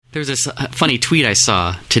There's this funny tweet I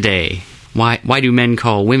saw today. Why do men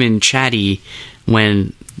call women chatty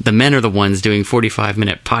when the men are the ones doing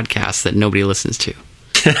 45-minute podcasts that nobody listens to?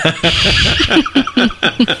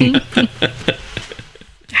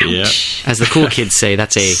 Yeah. As the cool kids say,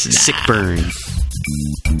 that's a sick burn.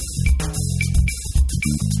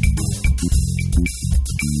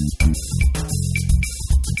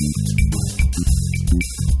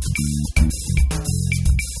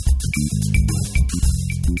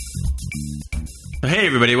 Hey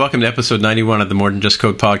everybody, welcome to episode 91 of the More Than Just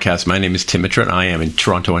Code podcast. My name is Tim Mitra, and I am in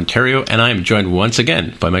Toronto, Ontario, and I am joined once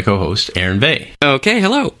again by my co-host, Aaron Vey. Okay,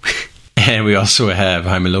 hello. And we also have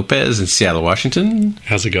Jaime Lopez in Seattle, Washington.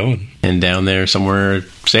 How's it going? And down there somewhere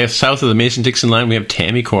south of the Mason-Dixon line, we have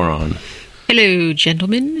Tammy Coron. Hello,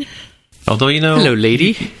 gentlemen. Although, hello,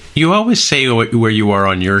 lady. You always say where you are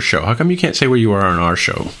on your show. How come you can't say where you are on our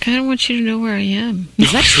show? I don't want you to know where I am.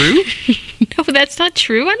 Is that true? No, that's not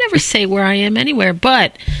true. I never say where I am anywhere.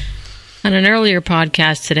 But on an earlier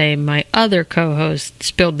podcast today, my other co-host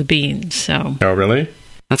spilled the beans. So, Oh, really?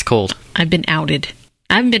 That's cold. I've been outed.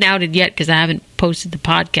 I haven't been outed yet because I haven't posted the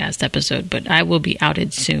podcast episode, but I will be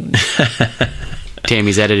outed soon.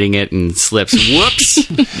 Tammy's editing it and slips.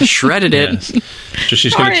 Whoops! Shredded it. Yes. So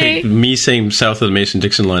she's going to take me saying south of the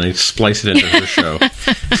Mason-Dixon line and splice it into her show.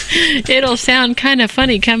 It'll sound kind of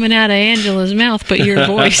funny coming out of Angela's mouth, but your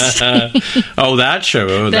voice. Oh, that show.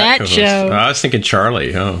 Oh, that show. I was thinking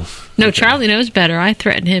Charlie. Oh. No, Okay. Charlie knows better. I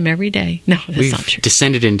threaten him every day. No, that's We've not true.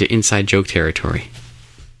 descended into inside joke territory.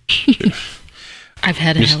 I've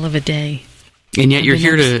had a hell of a day. And yet you're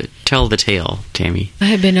here to tell the tale, Tammy. I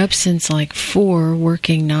have been up since like 4,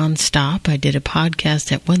 working nonstop. I did a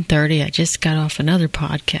podcast at 1:30. I just got off another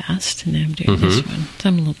podcast, and I'm doing this one. So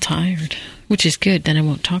I'm a little tired, which is good. Then I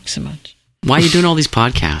won't talk so much. Why are you doing all these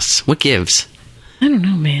podcasts? What gives? I don't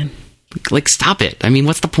know, man. Like, stop it. I mean,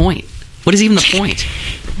 what's the point? What is even the point?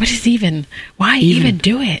 What is even? Why even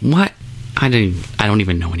do it? What? I don't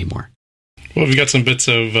even know anymore. Well, we've got some bits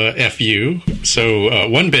of FU. So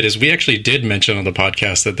one bit is we actually did mention on the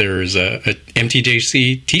podcast that there's a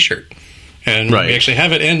MTJC t-shirt. And Right. we actually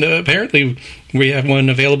have it. And apparently we have one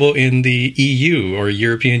available in the EU, or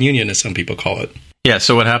European Union, as some people call it. Yeah,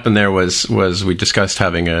 so what happened there was we discussed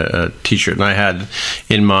having a T-shirt, and I had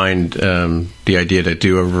in mind the idea to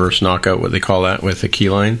do a reverse knockout, what they call that, with a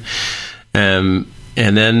keyline.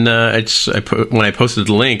 And then when I posted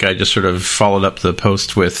the link, I just sort of followed up the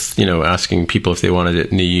post with, asking people if they wanted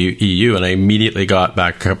it in the EU, and I immediately got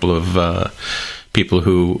back a couple of people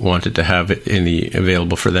who wanted to have it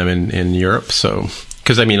available for them in Europe. So,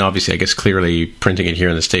 because obviously, I guess clearly printing it here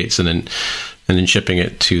in the States and then shipping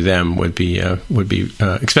it to them would be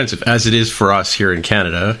expensive, as it is for us here in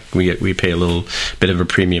Canada. We pay a little bit of a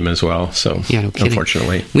premium as well. So, Yeah, no kidding.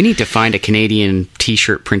 Unfortunately, We need to find a Canadian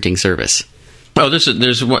T-shirt printing service. Oh, there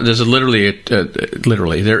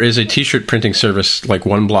is a T-shirt printing service like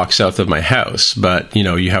 1 block south of my house, but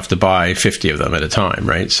you have to buy 50 of them at a time,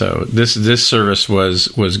 right? So this service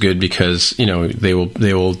was good because they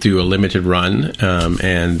will do a limited run,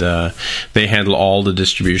 and they handle all the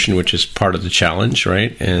distribution, which is part of the challenge,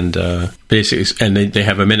 right? And basically, and they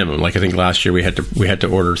have a minimum. Like I think last year we had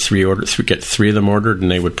to get 3 of them ordered, and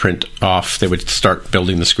they would print off. They would start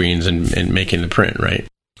building the screens and making the print, right?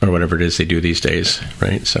 Or whatever it is they do these days,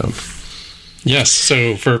 right? So, Yes.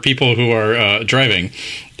 So for people who are driving,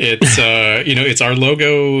 it's it's our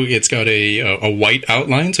logo. It's got a white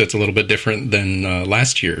outline, so it's a little bit different than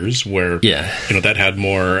last year's, where that had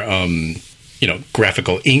more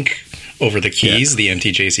graphical ink over the keys, the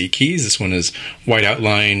MTJC keys. This one is white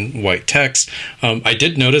outline, white text. I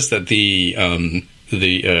did notice that the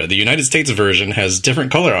United States version has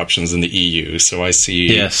different color options than the EU. So I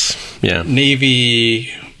see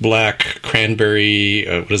navy, black, cranberry,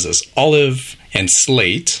 what is this? Olive and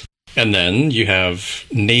slate. And then you have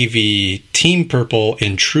navy, team purple,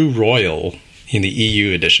 and true royal in the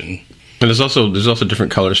EU edition. And there's also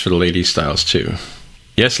different colors for the ladies' styles too.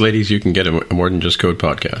 Yes, ladies, you can get a More Than Just Code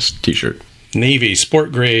podcast T-shirt. Navy,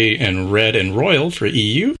 sport gray, and red and royal for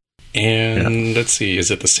EU. And let's see, is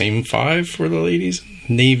it the same 5 for the ladies?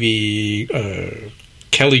 Navy,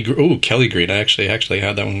 Kelly green. I actually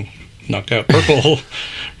had that one knocked out. Purple,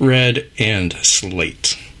 red, and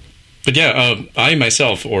slate. But yeah, I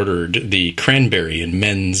myself ordered the cranberry in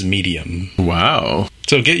men's medium. Wow.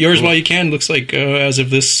 So get yours while you can. Looks like as of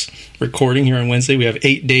this recording here on Wednesday, we have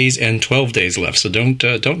 8 days and 12 days left. So don't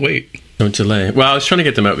wait. Don't delay. Well, I was trying to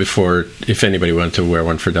get them out before, if anybody wanted to wear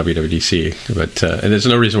one for WWDC. But and there's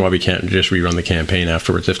no reason why we can't just rerun the campaign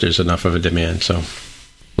afterwards if there's enough of a demand. So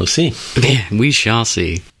we'll see. Yeah, we shall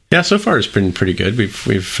see. Yeah, so far it's been pretty good.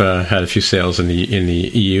 We've had a few sales in the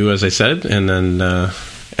EU, as I said, and then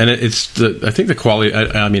and I think the quality.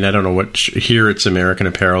 I mean, I don't know what here. It's American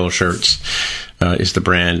Apparel shirts is the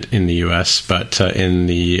brand in the US, but in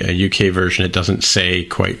the UK version, it doesn't say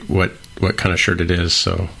quite what kind of shirt it is.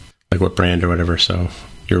 So, like what brand or whatever. So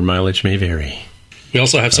your mileage may vary. We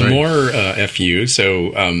also have some more FU.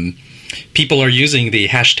 So people are using the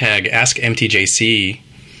hashtag AskMTJC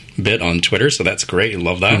bit on Twitter, so that's great.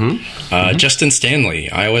 Love that. Justin Stanley,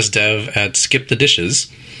 iOS dev at Skip the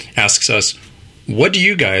Dishes, asks us, what do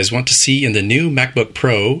you guys want to see in the new MacBook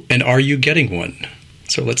Pro, and are you getting one?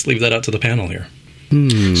 So let's leave that out to the panel here.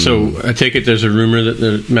 So I take it there's a rumor that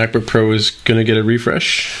the MacBook Pro is going to get a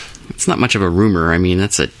refresh? It's not much of a rumor. I mean,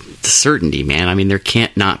 that's a certainty, man. I mean, there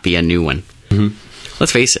can't not be a new one.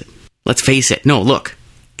 Let's face it. No, look.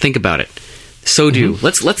 Think about it. So let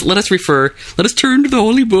us turn to the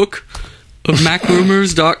holy book of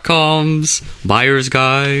MacRumors.com's buyer's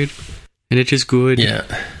guide, and it is good. Yeah.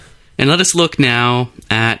 And let us look now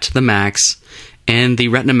at the Macs and the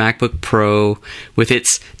Retina MacBook Pro with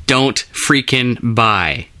its don't freaking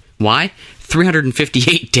buy. Why?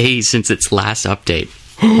 358 days since its last update.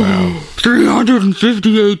 Wow.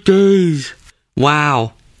 358 days.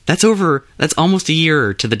 Wow. That's almost a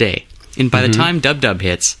year to the day. And by the time Dub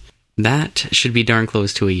hits, that should be darn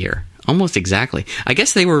close to a year. Almost exactly. I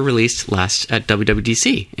guess they were released last at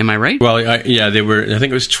WWDC. Am I right? Well, they were. I think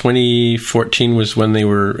it was 2014 was when they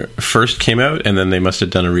were first came out, and then they must have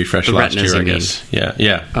done a refresh last year, I guess.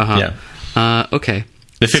 Yeah. Okay.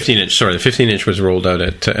 The 15-inch, sorry. The 15-inch was rolled out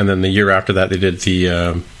and then the year after that, they did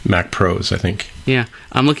the Mac Pros, I think. Yeah.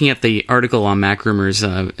 I'm looking at the article on Mac Rumors.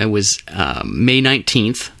 It was May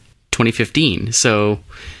 19th, 2015. So,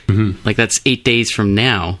 like, that's 8 days from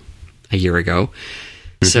now, a year ago.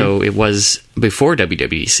 So it was before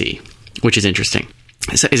WWDC, which is interesting.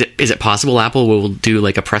 So is it possible Apple will do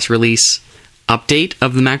like a press release update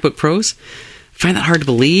of the MacBook Pros? I find that hard to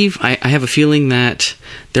believe. I have a feeling that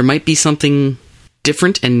there might be something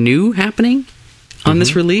different and new happening on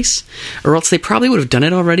this release, or else they probably would have done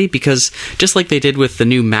it already, because just like they did with the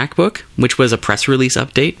new MacBook, which was a press release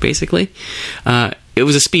update, basically, it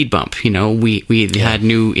was a speed bump. You know, we had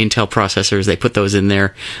new Intel processors. They put those in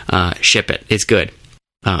there, ship it. It's good.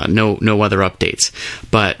 No other updates.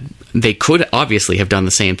 But they could obviously have done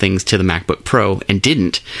the same things to the MacBook Pro and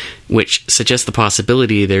didn't, which suggests the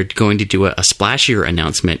possibility they're going to do a splashier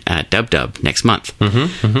announcement at DubDub next month.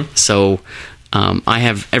 So I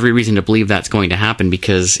have every reason to believe that's going to happen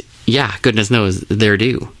because, yeah, goodness knows they're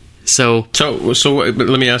due. So let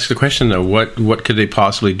me ask the question though: what could they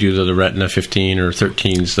possibly do to the Retina 15 or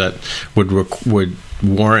 13s that would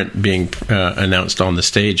warrant being announced on the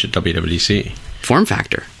stage at WWDC? Form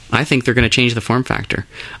factor. I think they're going to change the form factor.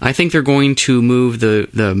 I think they're going to move the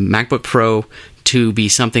MacBook Pro to be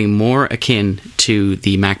something more akin to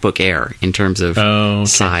the MacBook Air in terms of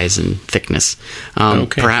size and thickness.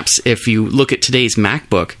 Perhaps if you look at today's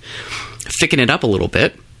MacBook, thicken it up a little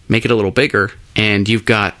bit, make it a little bigger, and you've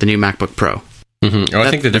got the new MacBook Pro. I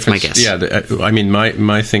think the difference. That's my guess. Yeah, I mean,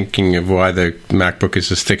 my thinking of why the MacBook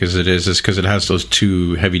is as thick as it is because it has those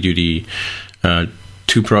two heavy-duty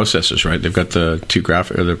two processors, right? They've got the two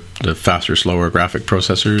the faster, slower graphic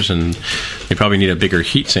processors, and they probably need a bigger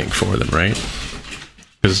heatsink for them, right?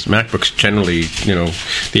 Because MacBooks generally,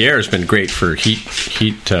 the Air has been great for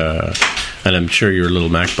heat, and I'm sure your little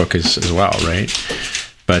MacBook is as well, right?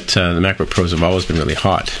 But the MacBook Pros have always been really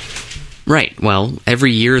hot. Right. Well,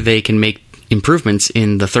 every year they can make improvements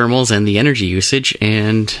in the thermals and the energy usage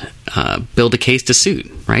and build a case to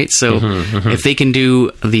suit, right? So if they can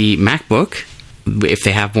do the MacBook, if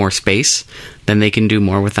they have more space, then they can do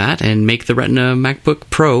more with that and make the Retina MacBook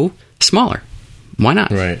Pro smaller. Why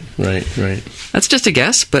not? Right. That's just a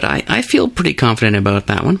guess, but I feel pretty confident about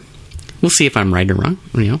that one. We'll see if I'm right or wrong.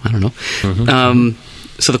 I don't know.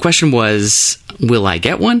 So the question was, will I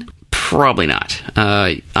get one? Probably not.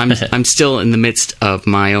 I'm still in the midst of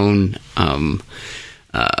my own.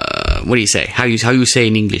 What do you say? How you say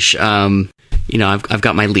in English? I've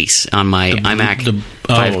got my lease on my iMac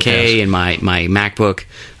 5K and my MacBook.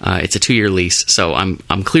 It's a 2-year lease, so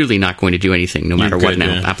I'm clearly not going to do anything, no matter what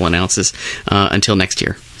Apple announces, until next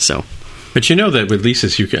year. So, but you know that with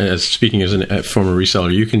leases, you can, speaking as a former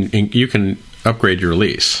reseller, you can upgrade your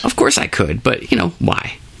lease. Of course, I could, but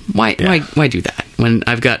why? Why do that when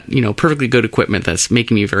I've got perfectly good equipment that's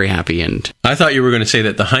making me very happy? And I thought you were going to say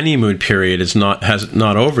that the honeymoon period has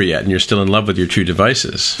not over yet, and you're still in love with your two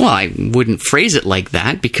devices. Well, I wouldn't phrase it like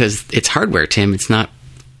that because it's hardware, Tim. It's not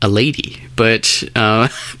lady, but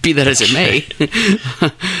be that as it may,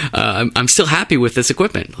 I'm still happy with this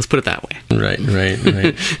equipment. Let's put it that way. Right.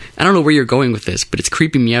 I don't know where you're going with this, but it's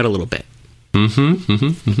creeping me out a little bit. You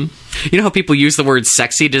know how people use the word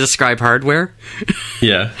sexy to describe hardware?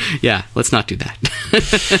 Yeah. Yeah, let's not do that.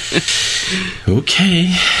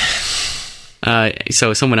 Okay.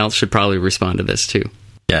 So someone else should probably respond to this too.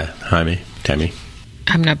 Yeah, Jaime, Tammy.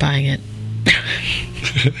 I'm not buying it.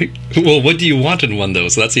 Well, what do you want in one, though?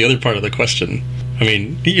 So that's the other part of the question. I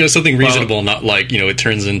mean, something reasonable, not like, it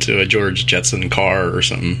turns into a George Jetson car or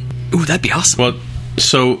something. Ooh, that'd be awesome. Well,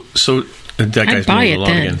 so that guy's I'd buy moving it along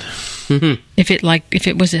then. again. Mm-hmm. If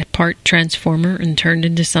it was a part transformer and turned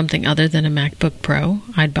into something other than a MacBook Pro,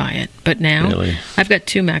 I'd buy it. But now, Really? I've got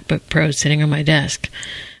 2 MacBook Pros sitting on my desk.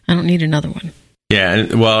 I don't need another one. Yeah,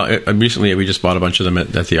 and recently we just bought a bunch of them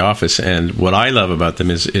at the office, and what I love about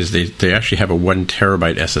them is they actually have a 1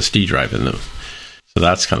 terabyte SSD drive in them. So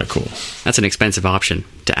that's kind of cool. That's an expensive option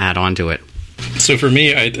to add on to it. So for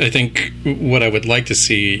me, I think what I would like to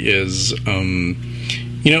see is,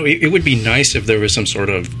 it would be nice if there was some sort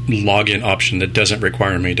of login option that doesn't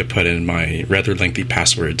require me to put in my rather lengthy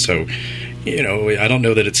password. So, I don't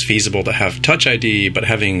know that it's feasible to have Touch ID, but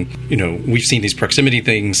having, we've seen these proximity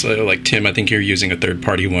things, like Tim, I think you're using a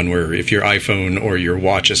third-party one where if your iPhone or your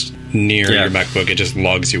watch is near your MacBook, it just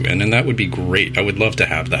logs you in, and that would be great. I would love to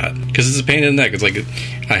have that, because it's a pain in the neck. It's like,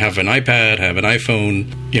 I have an iPad, I have an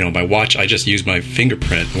iPhone, my watch, I just use my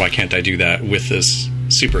fingerprint. Why can't I do that with this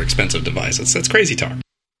super expensive device? That's crazy talk.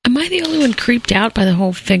 Am I the only one creeped out by the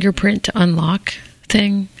whole fingerprint to unlock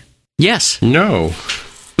thing? Yes. No.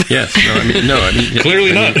 Yes. No. I mean,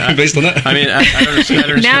 clearly not. Based on that. I don't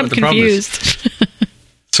understand Now I'm what the problem is. confused.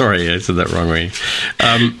 Sorry, I said that wrong way.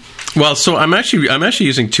 Well, so I'm actually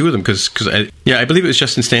using 2 of them because I believe it was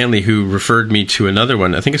Justin Stanley who referred me to another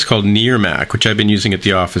one. I think it's called Near Mac, which I've been using at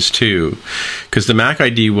the office too. Because the Mac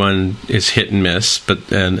ID one is hit and miss,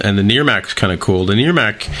 but and the Near Mac is kind of cool. The Near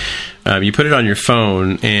Mac, you put it on your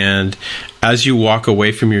phone, and as you walk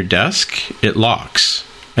away from your desk, it locks.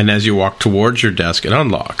 And as you walk towards your desk, it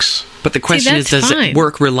unlocks. But the question is, does it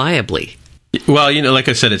work reliably? Well, like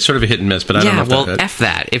I said, it's sort of a hit and miss, but I don't know if F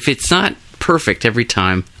that. If it's not perfect every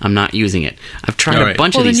time, I'm not using it. I've tried a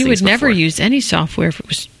bunch of these things. Well, then you would never before. use any software if it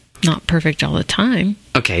was not perfect all the time.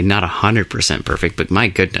 Okay, not 100% perfect, but my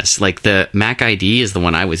goodness. Like the Mac ID is the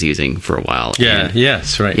one I was using for a while. Yeah,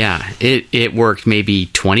 yes, right. Yeah, it worked maybe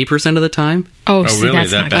 20% of the time. Oh, see, really?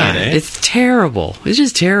 that's That not bad, good. eh? It's terrible. It's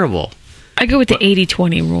just terrible. I go with the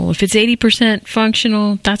 80-20 rule. If it's 80%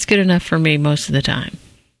 functional, that's good enough for me most of the time.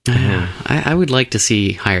 I would like to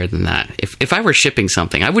see higher than that. If I were shipping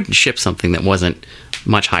something, I wouldn't ship something that wasn't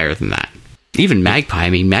much higher than that. Even Magpie,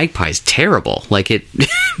 Magpie's terrible. Like, it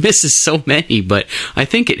misses so many, but I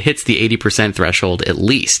think it hits the 80% threshold at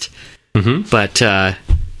least. Mm-hmm. But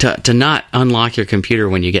to not unlock your computer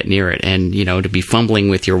when you get near it, and, to be fumbling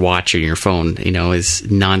with your watch or your phone, is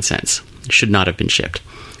nonsense. It should not have been shipped.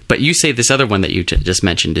 But you say this other one that you just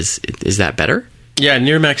mentioned, is that better? Yeah,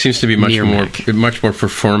 Near Mac seems to be much more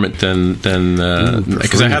performant than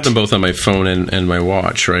because I have them both on my phone and my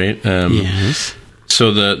watch, right? Yes.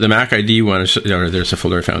 So the Mac ID one is, there's a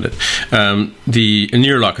folder, I found it. The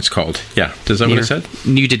Near Lock, it's called. Yeah, is that what I said?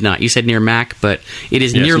 You did not. You said Near Mac, but it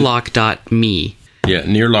is nearlock.me. Yeah,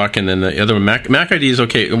 Near Lock, and then the other one, Mac ID is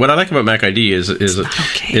okay. What I like about Mac ID is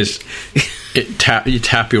you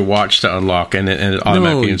tap your watch to unlock, and it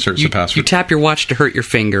automatically inserts the password. You tap your watch to hurt your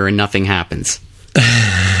finger, and nothing happens.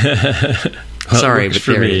 Sorry, but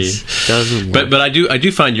there it is. Doesn't work. But I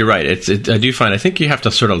do find you're right. I think you have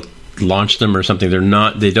to sort of launch them or something.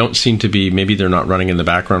 They don't seem to be. Maybe they're not running in the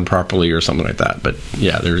background properly or something like that. But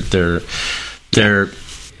yeah, they're.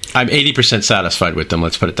 I'm 80% satisfied with them.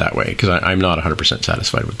 Let's put it that way, because I'm not 100%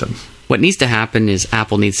 satisfied with them. What needs to happen is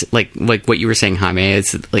Apple needs, like what you were saying, Jaime,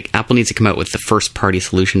 it's like Apple needs to come out with the first party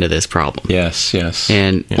solution to this problem. Yes.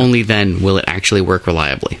 And only then will it actually work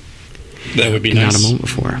reliably. That would be nice. Not a moment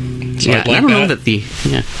before. I don't know that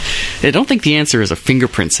I don't think the answer is a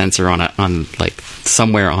fingerprint sensor on like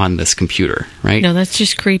somewhere on this computer, right? No, that's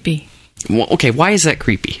just creepy. Well, okay, why is that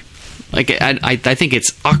creepy? Like, I think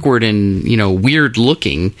it's awkward and, weird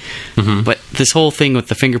looking, but this whole thing with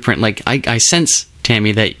the fingerprint, like, I sense,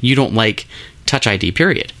 Tammy, that you don't like Touch ID,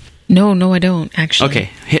 period. No, I don't, actually. Okay,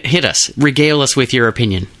 hit us. Regale us with your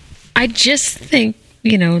opinion. I just think,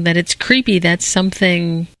 that it's creepy that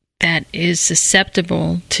something that is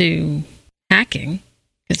susceptible to hacking,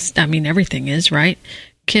 because, everything is, right,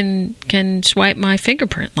 can swipe my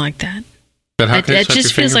fingerprint like that. But how can it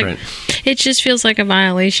just feels like it just feels like a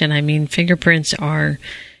violation. Fingerprints are,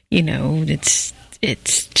 it's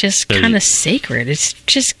it's just kind of sacred. It's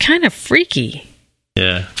just kind of freaky.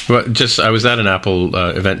 Yeah. Well, I was at an Apple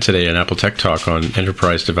event today, an Apple Tech Talk on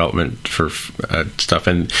enterprise development for stuff,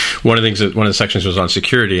 and one of the sections was on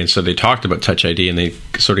security, and so they talked about Touch ID, and they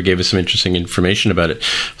sort of gave us some interesting information about it.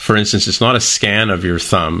 For instance, it's not a scan of your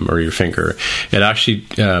thumb or your finger; it actually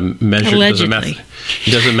measures. Allegedly.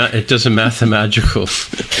 It does a mathematical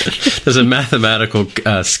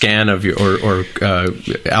scan of your or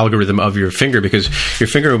algorithm of your finger, because your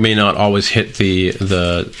finger may not always hit the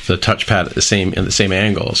touchpad at the same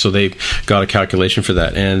angle. So they've got a calculation for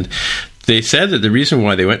that, and they said that the reason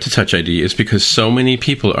why they went to Touch ID is because so many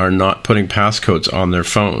people are not putting passcodes on their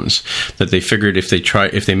phones that they figured if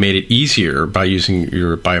they made it easier by using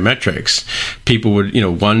your biometrics, people would,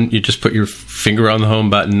 you just put your finger on the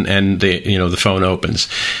home button and the phone opens.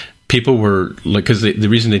 People were like, because the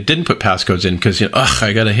reason they didn't put passcodes in, because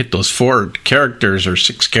I got to hit those 4 characters or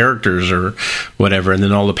 6 characters or whatever, and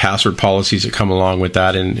then all the password policies that come along with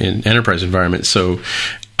that in enterprise environments. So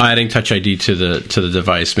adding Touch ID to the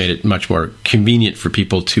device made it much more convenient for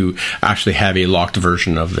people to actually have a locked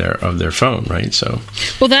version of their phone, right? So,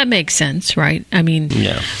 well, that makes sense, right? I mean,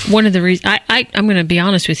 yeah. One of the reasons I'm going to be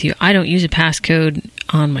honest with you, I don't use a passcode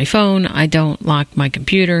on my phone. I don't lock my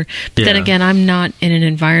computer. But then again, I'm not in an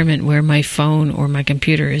environment where my phone or my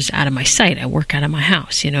computer is out of my sight. I work out of my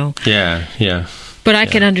house, Yeah, yeah. But I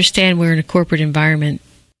can understand we're in a corporate environment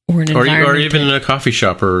or or even in a coffee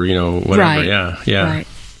shop or whatever. Right, yeah. Right.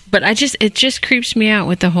 But it just creeps me out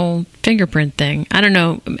with the whole fingerprint thing. I don't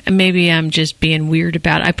know. Maybe I'm just being weird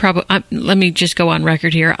about it. Let me just go on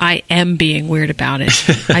record here. I am being weird about it.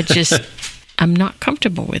 I'm not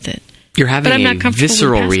comfortable with it. You're having a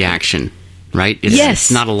visceral reaction, right? Yes.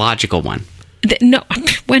 It's not a logical one. No.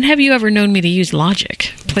 When have you ever known me to use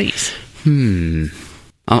logic? Please.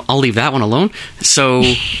 I'll leave that one alone. So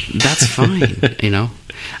that's fine.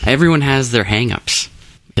 Everyone has their hang-ups.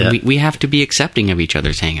 Yeah. We have to be accepting of each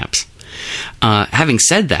other's hang-ups. Having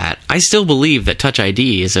said that, I still believe that Touch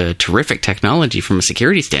ID is a terrific technology from a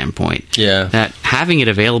security standpoint. Yeah. That having it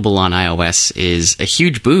available on iOS is a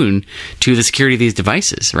huge boon to the security of these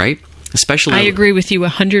devices, right? Especially, I agree with you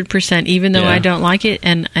 100%. Even though I don't like it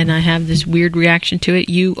and I have this weird reaction to it,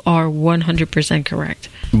 you are 100% correct.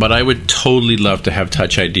 But I would totally love to have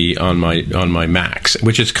Touch ID on my Macs,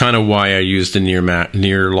 which is kind of why I use the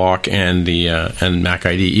Near Lock and the and Mac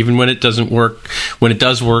ID. Even when it doesn't work, when it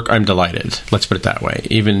does work, I'm delighted. Let's put it that way.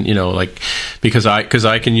 Even because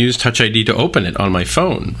I can use Touch ID to open it on my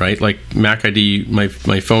phone, right? Like Mac ID, my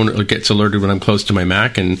phone gets alerted when I'm close to my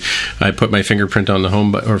Mac, and I put my fingerprint on the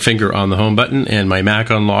home finger on the home button, and my Mac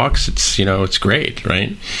unlocks. It's great,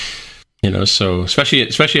 right? So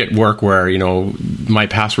especially at work where, my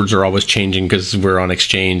passwords are always changing because we're on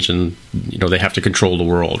Exchange and, they have to control the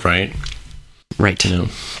world, right? Right.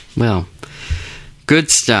 Well, good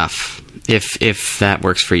stuff if that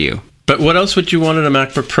works for you. But what else would you want in a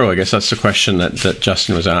MacBook Pro? I guess that's the question that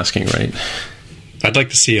Justin was asking, right? I'd like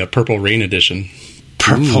to see a Purple Rain edition.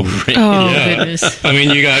 Purple Rain. Oh, goodness. I mean,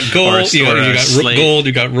 you got gold, you got gold,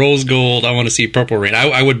 you got rose gold. I want to see Purple Rain.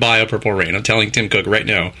 I would buy a Purple Rain. I'm telling Tim Cook right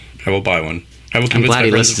now, I will buy one. I will convince my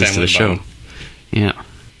friends and family to buy one.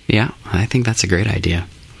 Yeah, I think that's a great idea.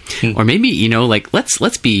 Or maybe, let's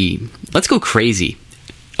go crazy.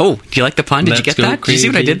 Oh, do you like the pun? Did you get that? Did you see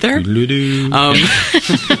what I did there? I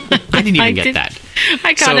didn't even get that.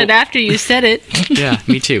 I got it after you said it. Yeah,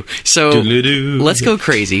 me too. So let's go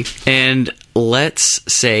crazy, and let's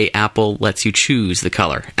say Apple lets you choose the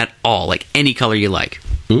color at all, like any color you like.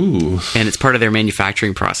 Ooh. And it's part of their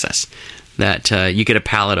manufacturing process that you get a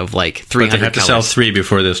palette of like 300 colors. But they have to sell 3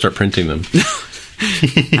 before they start printing them.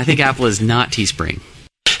 I think Apple is not Teespring.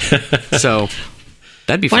 So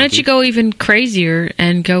that'd be fun. Why don't you go even crazier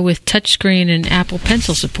and go with touchscreen and Apple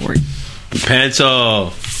Pencil support?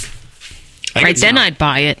 Pencil. Right, then I'd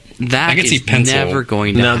buy it. That is never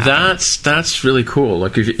going to happen. Now that's really cool.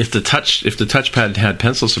 Like if the touchpad had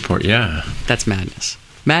pencil support, yeah. That's madness.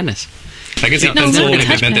 Madness. I guess pencil if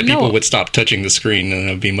it meant that people would stop touching the screen, and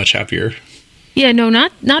I'd be much happier. Yeah, no,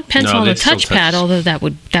 not pencil on the touchpad, although that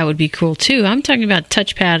would be cool too. I'm talking about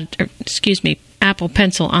Apple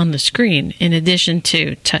Pencil on the screen in addition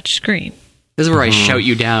to touch screen. This is where I shout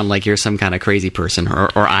you down like you're some kind of crazy person, or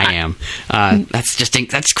I am.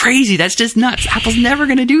 That's crazy. That's just nuts. Apple's never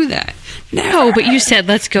going to do that. No, but you said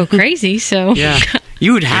let's go crazy, so yeah,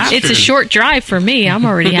 you would have. It's a short drive for me. I'm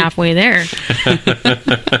already halfway there.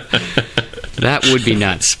 That would be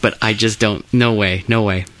nuts, but I just don't. No way.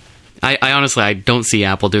 I honestly, I don't see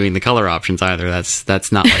Apple doing the color options either.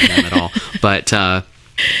 That's not like them at all. But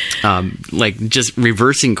like just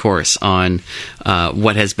reversing course on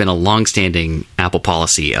what has been a longstanding Apple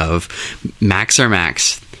policy of Macs are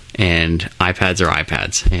Macs and iPads are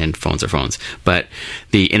iPads and phones are phones. But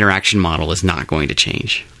the interaction model is not going to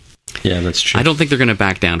change. Yeah, that's true. I don't think they're going to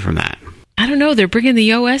back down from that. I don't know. They're bringing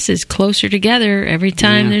the OSs closer together. Every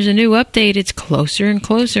time there's a new update, it's closer and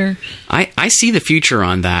closer. I see the future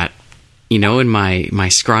on that, in my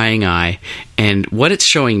scrying eye. And what it's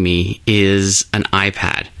showing me is an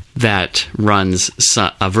iPad that runs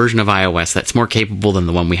a version of iOS that's more capable than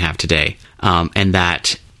the one we have today, and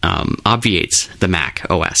that obviates the Mac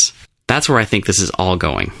OS. That's where I think this is all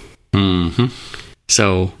going. Mm-hmm.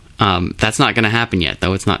 So that's not going to happen yet,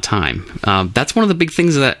 though. It's not time. That's one of the big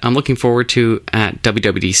things that I'm looking forward to at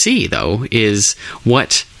WWDC, though, is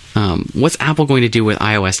what's Apple going to do with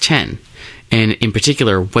iOS 10, and in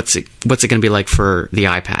particular, what's it going to be like for the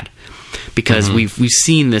iPad? Because we've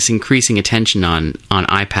seen this increasing attention on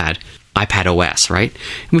iPad OS, right?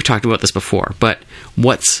 And we've talked about this before. But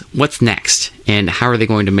what's next, and how are they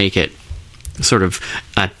going to make it sort of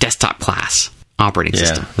a desktop class operating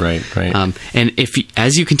system? Right. And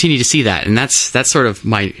as you continue to see that, and that's sort of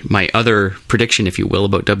my other prediction, if you will,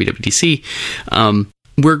 about WWDC,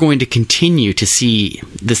 we're going to continue to see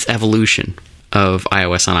this evolution of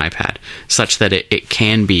iOS on iPad, such that it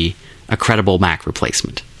can be a credible Mac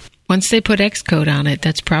replacement. Once they put Xcode on it,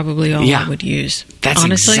 that's probably all I would use. That's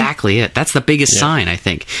honestly exactly it. That's the biggest sign, I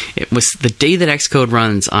think. It was the day that Xcode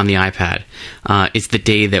runs on the iPad is the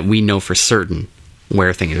day that we know for certain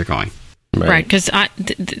where things are going. Right, because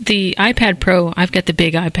the iPad Pro, I've got the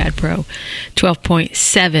big iPad Pro,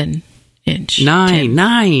 12.7 inch. Nine.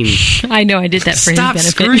 I know, I did that for his benefit.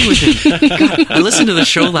 Stop screwing with him. God, I listened to the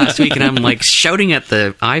show last week, and I'm like shouting at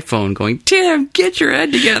the iPhone, going, "Tim, get your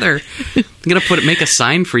head together. I'm going to make a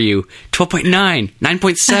sign for you. 12.9,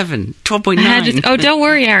 9.7, 12.9. Oh, don't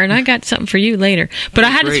worry, Aaron. I got something for you later. But I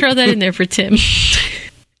had to throw that in there for Tim.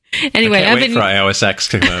 Anyway, I can't wait for iOS X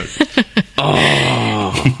to come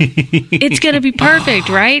out. It's going to be perfect,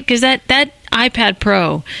 right? Because that iPad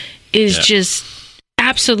Pro is just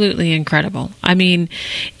absolutely incredible. I mean,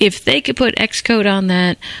 if they could put Xcode on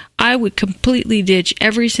that, I would completely ditch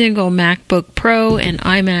every single MacBook Pro and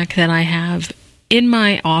iMac that I have in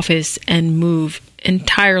my office and move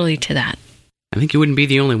entirely to that. I think you wouldn't be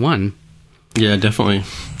the only one. Yeah, definitely.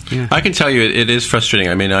 Yeah. I can tell you it is frustrating.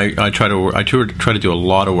 I mean, I try to do a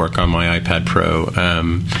lot of work on my iPad Pro,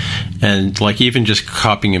 and like even just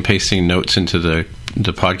copying and pasting notes into the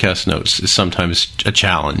podcast notes is sometimes a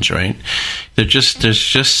challenge, right? There's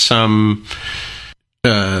just some,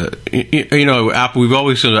 Apple. We've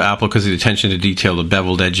always gone to Apple because of the attention to detail, the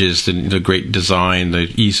beveled edges, the great design,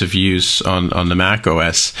 the ease of use on the Mac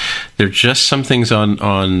OS. There are just some things on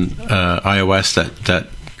iOS that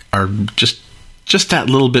are just that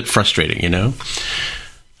little bit frustrating,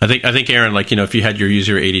 I think Aaron, if you had your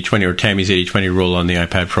user 80/20 or Tammy's 80/20 rule on the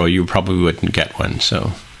iPad Pro, you probably wouldn't get one.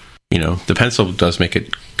 So, the pencil does make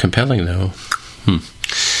it compelling, though.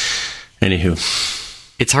 Anywho,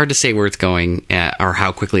 it's hard to say where it's going or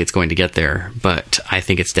how quickly it's going to get there, but I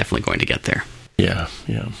think it's definitely going to get there. Yeah.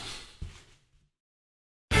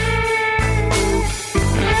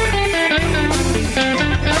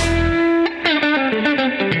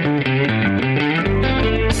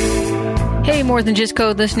 Hey, More Than Just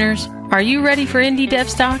Code listeners, are you ready for Indie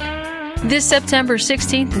DevStock? This September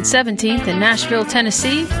 16th and 17th in Nashville,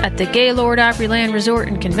 Tennessee, at the Gaylord Opryland Resort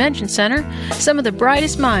and Convention Center, some of the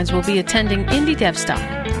brightest minds will be attending Indie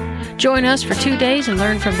DevStock. Join us for 2 days and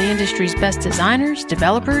learn from the industry's best designers,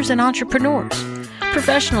 developers, and entrepreneurs.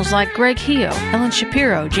 Professionals like Greg Heo, Ellen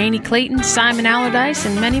Shapiro, Janie Clayton, Simon Allardyce,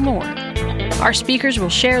 and many more. Our speakers will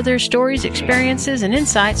share their stories, experiences, and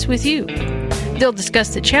insights with you. They'll discuss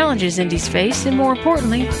the challenges indies face and, more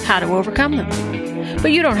importantly, how to overcome them.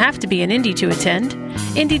 But you don't have to be an indie to attend.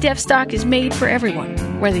 Indie DevStock is made for everyone,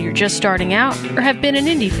 whether you're just starting out or have been an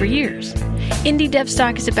indie for years. Indie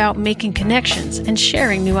DevStock is about making connections and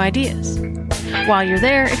sharing new ideas. While you're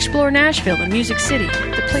there, explore Nashville and Music City,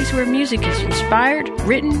 the place where music is inspired,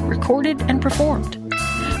 written, recorded, and performed.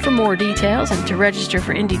 For more details and to register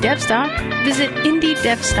for Indie DevStock, visit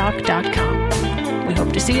IndieDevStock.com. We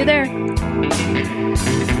hope to see you there.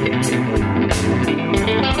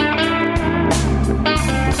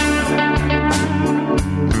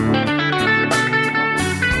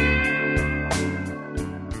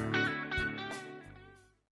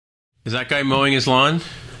 Is that guy mowing his lawn?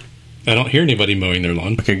 I don't hear anybody mowing their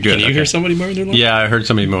lawn. Okay, good. Can you hear somebody mowing their lawn? Yeah, I heard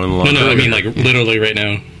somebody mowing the lawn. No, I mean like literally right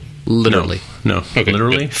now. Literally. No. Okay,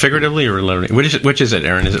 literally? good. Figuratively or literally? Which is it,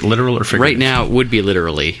 Aaron? Is it literal or figurative? Right now, it would be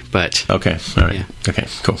literally, but... Okay. All right. Yeah. Okay,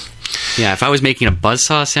 cool. Yeah, if I was making a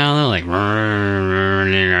buzzsaw sound, like...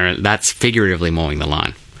 That's figuratively mowing the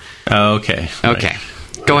lawn. Okay. Okay.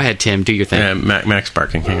 Go ahead, Tim. Do your thing. Yeah, Max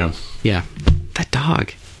barking. Hang on. Yeah. That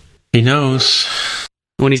dog. He knows.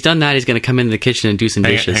 When he's done that, he's going to come into the kitchen and do some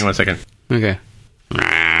dishes. Hang on 1 second. Okay. All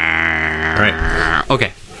right.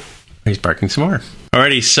 Okay. He's barking some more.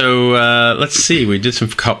 Alrighty, so let's see. We did some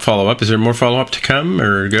follow-up. Is there more follow-up to come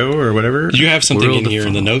or go or whatever? You have something in here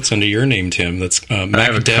in the notes under your name, Tim. That's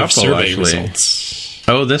MacDev survey results.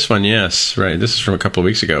 Oh, this one, yes. Right, this is from a couple of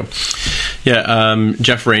weeks ago. Yeah,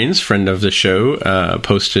 Jeff Rains, friend of the show,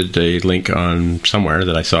 posted a link on somewhere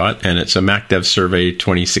that I saw it, and it's a MacDev survey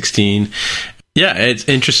 2016. Yeah, it's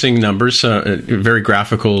interesting numbers, very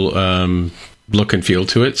graphical look and feel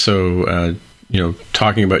to it. So,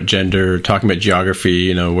 talking about gender, talking about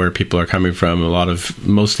geography, where people are coming from,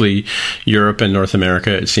 mostly Europe and North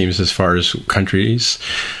America, it seems, as far as countries.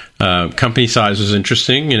 Company size was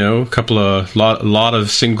interesting, a lot of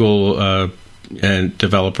single and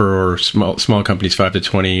developer or small companies, 5 to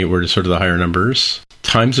 20 were sort of the higher numbers.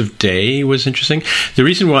 Times of day was interesting. The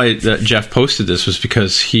reason why Jeff posted this was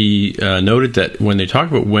because he noted that when they talk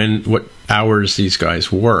about what hours these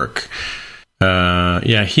guys work,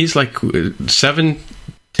 he's like 7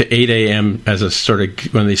 to 8 a.m. as a sort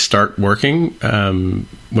of when they start working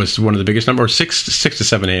was one of the biggest numbers, or 6 to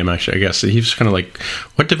 7 a.m. actually, I guess. He was kind of like,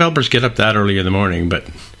 what developers get up that early in the morning? But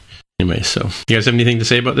anyway, so you guys have anything to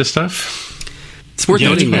say about this stuff? It's worth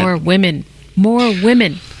noting that more women.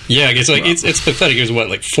 Yeah, I guess it's pathetic. It was what,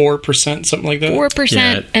 like 4%, something like that?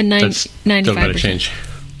 4% and 95%. Change.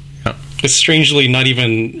 Yeah. It's strangely not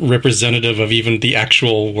even representative of even the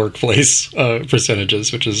actual workplace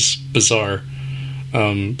percentages, which is bizarre.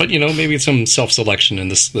 But maybe some self-selection in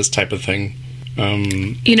this type of thing.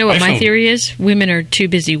 You know what my theory is? Women are too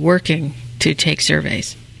busy working to take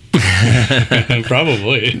surveys.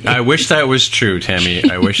 Probably. I wish that was true, Tammy.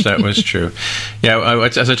 I wish that was true. Yeah,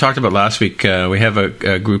 as I talked about last week, we have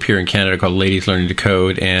a group here in Canada called Ladies Learning to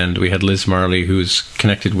Code, and we had Liz Marley, who's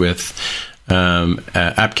connected with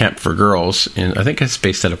App Camp for Girls, and I think it's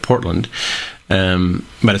based out of Portland.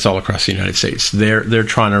 But it's all across the United States. They're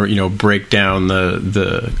trying to break down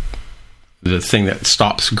the thing that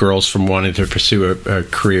stops girls from wanting to pursue a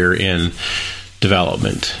career in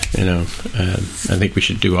development. I think we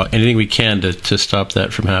should do anything we can to stop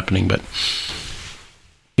that from happening. But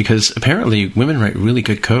because apparently women write really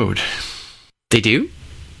good code. They do?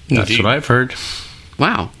 That's what I've heard.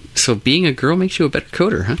 Wow. So being a girl makes you a better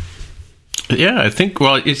coder, huh? Yeah, I think.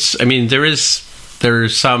 Well,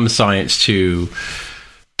 there's some science to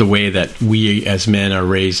the way that we as men are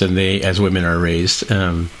raised and they as women are raised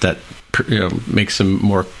that makes them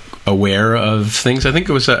more aware of things. I think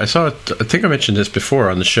it was I think I mentioned this before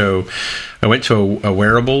on the show. I went to a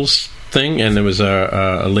wearables thing, and there was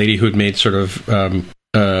a lady who had made sort of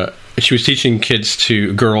she was teaching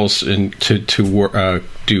girls to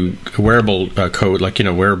do wearable code, like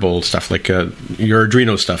wearable stuff, like your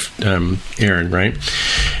Arduino stuff, Aaron, right?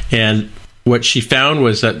 And what she found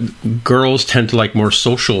was that girls tend to like more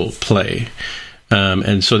social play.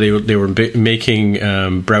 And so they were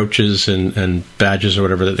making brooches and badges or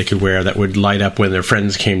whatever that they could wear that would light up when their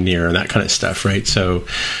friends came near and that kind of stuff, right? So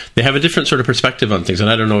they have a different sort of perspective on things. And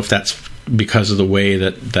I don't know if that's because of the way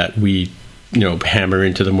that we, hammer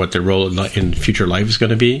into them what their role in future life is going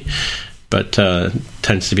to be, but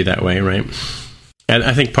tends to be that way, right? And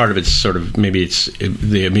I think part of it's sort of maybe it's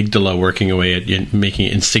the amygdala working away at making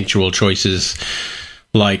instinctual choices,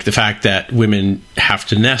 like the fact that women have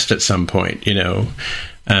to nest at some point,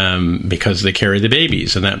 because they carry the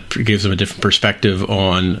babies, and that gives them a different perspective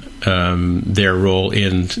on their role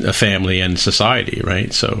in a family and society,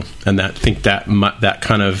 right? So, and I think that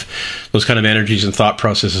kind of those kind of energies and thought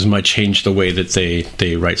processes might change the way that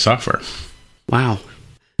they write software. Wow,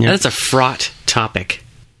 that's a fraught topic.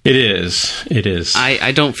 It is.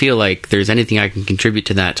 I don't feel like there's anything I can contribute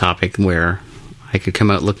to that topic where I could come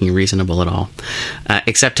out looking reasonable at all,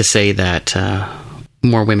 except to say that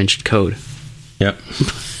more women should code. Yep.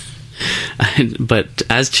 But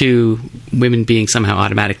as to women being somehow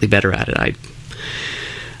automatically better at it,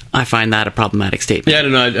 I find that a problematic statement. Yeah, I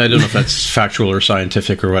don't know if that's factual or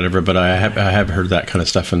scientific or whatever, but I have heard that kind of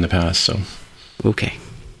stuff in the past. So okay.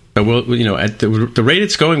 But at the rate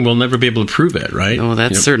it's going, we'll never be able to prove it, right? Oh,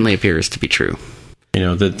 that certainly appears to be true.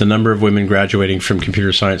 The number of women graduating from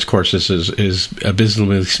computer science courses is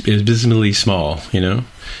abysmally small,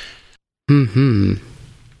 Mm-hmm.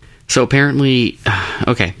 So apparently,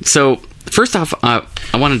 okay. So First off, I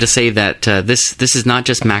wanted to say that this is not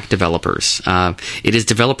just Mac developers. It is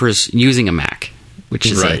developers using a Mac, which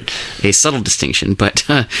is a subtle distinction, but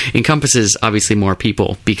encompasses obviously more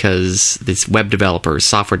people because it's web developers,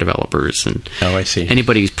 software developers, and I see.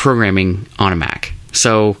 Anybody who's programming on a Mac.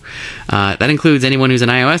 So that includes anyone who's an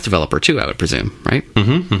iOS developer too, I would presume, right?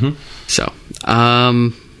 Mm-hmm, mm-hmm. So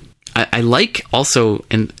I like also,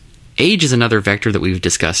 and age is another vector that we've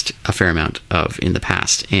discussed a fair amount of in the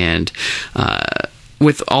past, and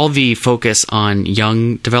with all the focus on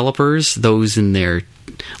young developers, those in their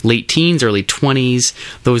late teens, early 20s,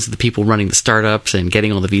 those are the people running the startups and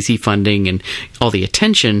getting all the VC funding and all the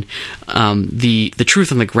attention, the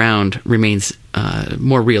truth on the ground remains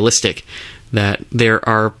more realistic, that there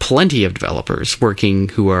are plenty of developers working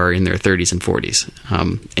who are in their 30s and 40s,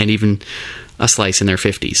 and even a slice in their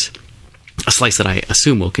 50s. A slice that I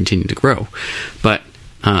assume will continue to grow. But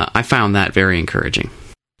I found that very encouraging.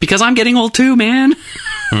 Because I'm getting old too, man!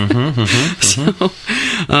 So,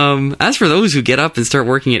 as for those who get up and start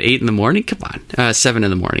working at 8 in the morning, come on, 7 in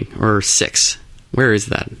the morning, or 6. Where is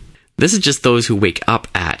that? This is just those who wake up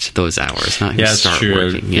at those hours, not who start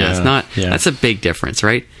working. Yeah, it's not. Yeah. That's a big difference,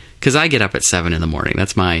 right? Because I get up at 7 in the morning.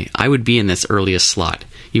 I would be in this earliest slot,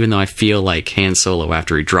 even though I feel like Han Solo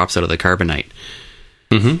after he drops out of the carbonite.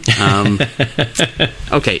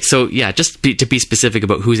 Okay, so yeah, just to be specific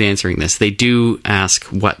about who's answering this, they do ask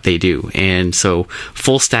what they do, and so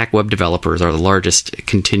full stack web developers are the largest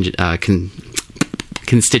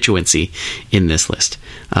constituency in this list,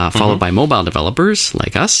 followed by mobile developers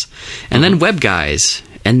like us, and then web guys,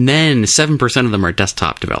 and then 7% of them are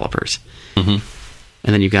desktop developers, and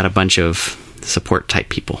then you've got a bunch of support type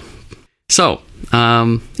people. So,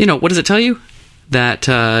 what does it tell you? That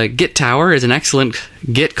Git Tower is an excellent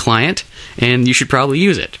Git client, and you should probably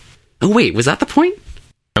use it. Oh, wait, was that the point?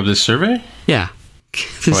 Of this survey? Yeah.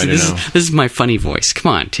 This is my funny voice.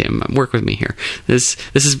 Come on, Tim, work with me here. This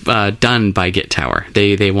is done by Git Tower.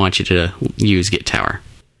 They want you to use Git Tower.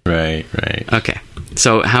 Right. Okay.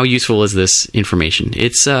 So how useful is this information?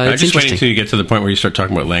 It's just waiting until you get to the point where you start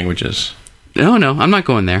talking about languages. No, I'm not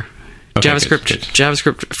going there. Okay, JavaScript, good.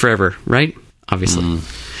 JavaScript forever, right? Obviously.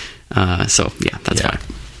 So yeah, that's fine.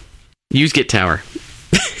 Use Git Tower.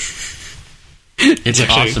 It's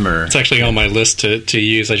awesomer. It's actually on my list to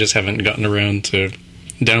use. I just haven't gotten around to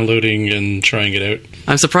downloading and trying it out.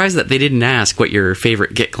 I'm surprised that they didn't ask what your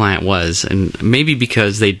favorite Git client was, and maybe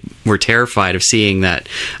because they were terrified of seeing that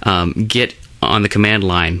Git on the command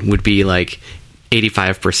line would be like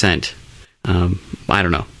 85%. I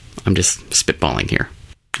don't know. I'm just spitballing here.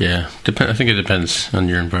 Yeah, I think it depends on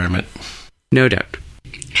your environment. No doubt.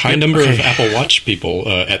 High number of Apple Watch people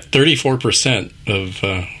at 34% of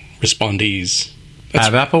respondees.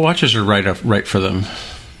 Have Apple Watches or right for them?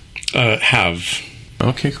 Have.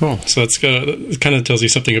 Okay, cool. So it kind of tells you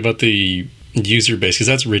something about the user base, because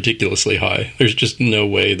that's ridiculously high. There's just no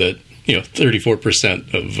way that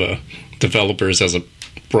 34% of developers as a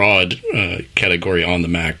broad category on the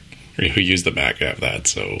Mac, or who use the Mac, have that.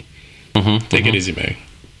 So take it easy, May.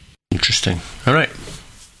 Interesting. All right.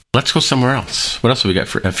 Let's go somewhere else. What else have we got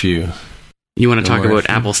for FU? You want to talk about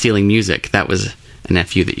Apple stealing music? That was an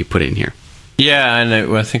FU that you put in here. Yeah, and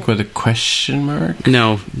I think with a question mark?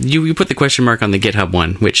 No, you put the question mark on the GitHub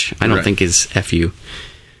one, which I don't think is FU.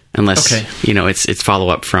 Unless, it's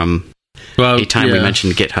follow-up from a time we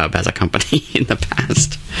mentioned GitHub as a company in the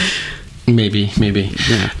past. Maybe.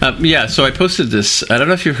 Yeah. So I posted this. I don't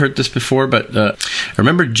know if you've heard this before, but I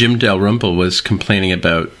remember Jim Dalrymple was complaining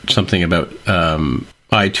about something about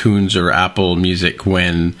iTunes or Apple Music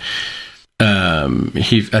when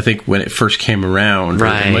I think when it first came around.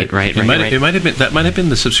 Right. It might have been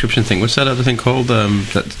the subscription thing. What's that other thing called?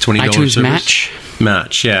 That $20 iTunes service?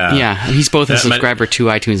 Match, yeah. Yeah, he's both a subscriber to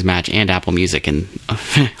iTunes Match and Apple Music, and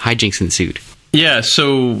hijinks ensued. Yeah,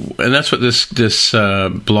 and that's what this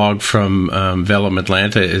blog from Velum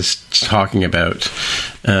Atlanta is talking about,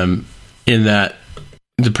 in that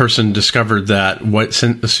the person discovered that as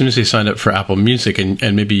soon as they signed up for Apple Music,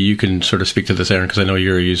 and maybe you can sort of speak to this, Aaron, because I know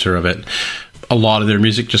you're a user of it, a lot of their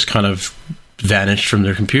music just kind of vanished from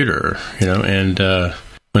their computer, and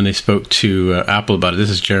when they spoke to Apple about it,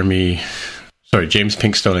 this is James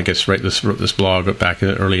Pinkstone, I guess, wrote this blog back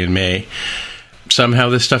early in May. Somehow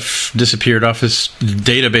this stuff disappeared off his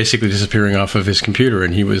data, basically disappearing off of his computer,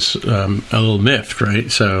 and he was a little miffed,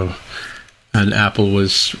 right? So, and Apple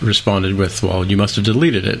responded with, "Well, you must have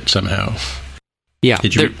deleted it somehow." Yeah,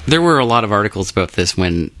 there were a lot of articles about this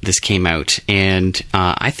when this came out, and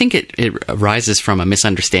I think it arises from a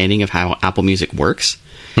misunderstanding of how Apple Music works.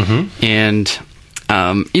 And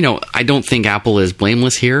I don't think Apple is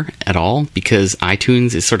blameless here at all, because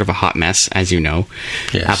iTunes is sort of a hot mess, as you know.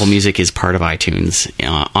 Yes. Apple Music is part of iTunes,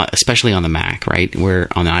 especially on the Mac, right? Where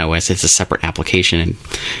on the iOS it's a separate application, and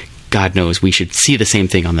God knows we should see the same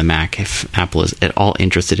thing on the Mac if Apple is at all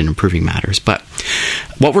interested in improving matters. But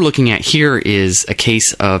what we're looking at here is a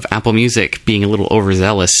case of Apple Music being a little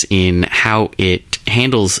overzealous in how it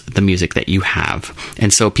handles the music that you have.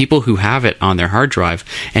 And so people who have it on their hard drive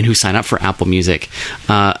and who sign up for Apple Music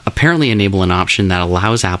apparently enable an option that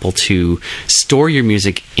allows Apple to store your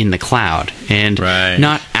music in the cloud and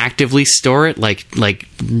not actively store it like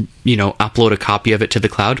upload a copy of it to the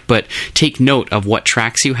cloud, but take note of what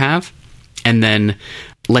tracks you have and then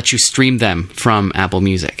let you stream them from Apple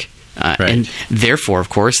Music. And therefore, of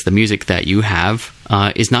course, the music that you have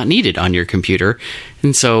is not needed on your computer.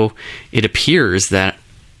 And so it appears that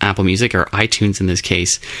Apple Music, or iTunes in this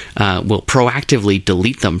case, will proactively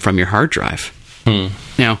delete them from your hard drive.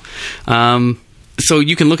 Now, so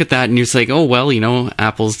you can look at that and you're just like, oh, well,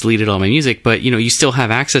 Apple's deleted all my music, but, you still have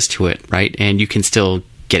access to it, right? And you can still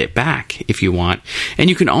get it back if you want. And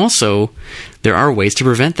you can also, there are ways to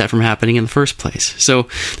prevent that from happening in the first place. So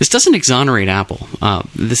this doesn't exonerate Apple.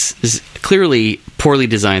 This is clearly poorly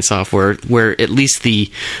designed software where at least the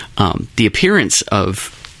appearance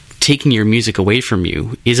of taking your music away from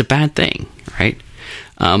you is a bad thing, right?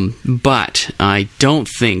 But I don't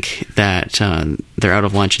think that they're out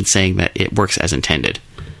of lunch in saying that it works as intended.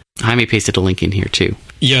 Jaime pasted a link in here too.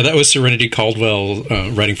 Yeah, that was Serenity Caldwell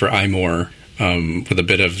writing for iMore. With a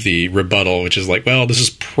bit of the rebuttal, which is like, well, this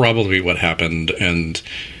is probably what happened. And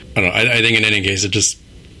I don't know, I think in any case, it just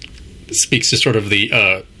speaks to sort of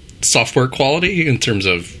the software quality in terms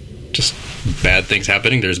of just bad things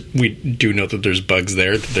happening. We do know that there's bugs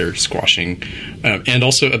there that they're squashing, and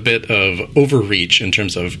also a bit of overreach in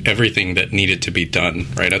terms of everything that needed to be done,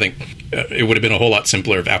 right? I think it would have been a whole lot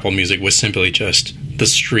simpler if Apple Music was simply just the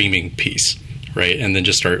streaming piece, right? And then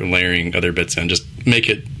just start layering other bits and just make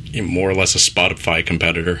it more or less a Spotify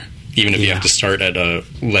competitor, even if you have to start at a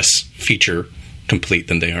less feature complete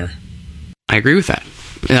than they are. I agree with that.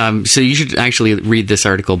 So you should actually read this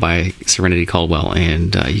article by Serenity Caldwell,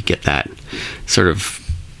 and you get that sort of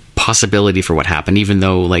possibility for what happened, even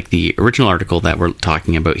though like the original article that we're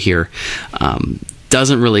talking about here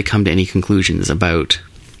doesn't really come to any conclusions about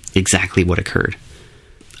exactly what occurred.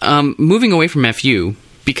 Moving away from FU,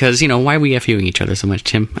 because, why are we FUing each other so much,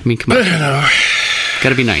 Tim? I mean, come on. Got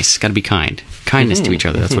to be nice. Got to be kind. Kindness to each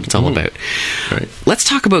other. That's what it's all about. Right. Let's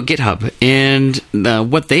talk about GitHub and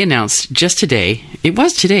what they announced just today. It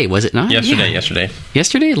was today, was it not? Yesterday.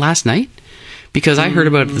 Yesterday? Last night? Because I heard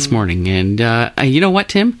about it this morning. And you know what,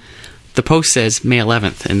 Tim? The post says May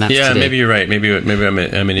 11th, and that's today. Maybe you're right. Maybe I'm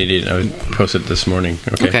an idiot. I posted it this morning.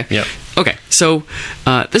 Okay. Yep. Okay. So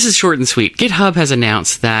this is short and sweet. GitHub has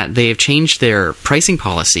announced that they have changed their pricing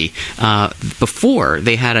policy. Before,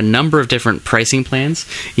 they had a number of different pricing plans.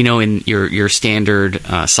 In your standard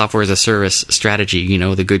software as a service strategy.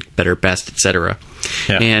 The good, better, best, etc.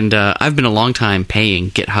 Yeah. And I've been a long time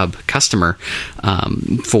paying GitHub customer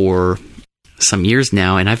for some years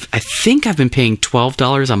now, and I think I've been paying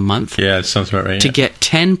 $12 a month. Yeah, that sounds about right. To get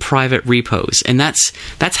 10 private repos, and that's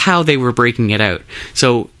how they were breaking it out.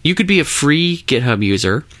 So you could be a free GitHub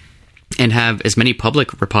user and have as many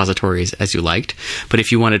public repositories as you liked, but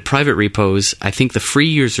if you wanted private repos, I think the free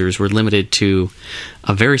users were limited to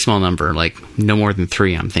a very small number, like no more than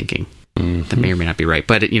 3. I'm thinking. That may or may not be right,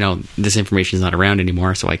 but this information is not around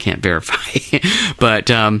anymore, so I can't verify.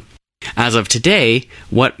 But as of today,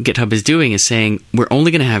 what GitHub is doing is saying we're only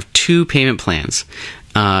going to have 2 payment plans.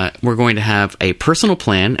 We're going to have a personal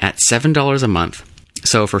plan at $7 a month.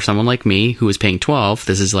 So for someone like me who is paying $12,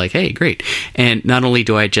 this is like, hey, great. And not only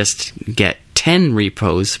do I just get 10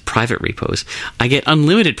 repos, private repos, I get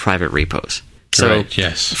unlimited private repos. So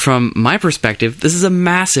from my perspective, this is a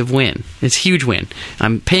massive win. It's a huge win.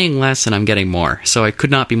 I'm paying less and I'm getting more. So I could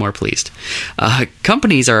not be more pleased.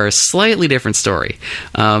 Companies are a slightly different story.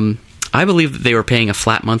 I believe that they were paying a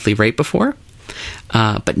flat monthly rate before,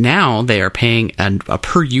 but now they are paying a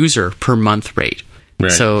per user per month rate.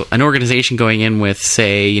 Right. So an organization going in with,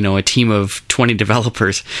 say, a team of 20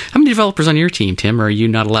 developers. How many developers on your team, Tim, or are you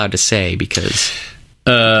not allowed to say because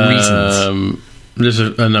reasons? There's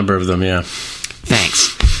a number of them, yeah.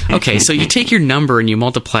 Thanks. Okay, so you take your number and you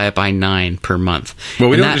multiply it by 9 per month. Well,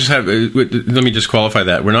 we don't just have. Let me just qualify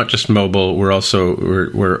that. We're not just mobile. We're also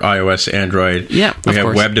we're iOS, Android. Yeah, we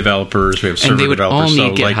have web developers. We have server developers. So,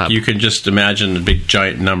 like, you can just imagine a big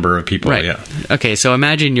giant number of people. Right. Yeah. Okay, so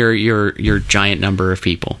imagine your giant number of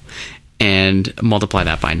people, and multiply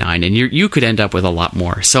that by 9, and you could end up with a lot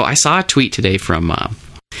more. So I saw a tweet today from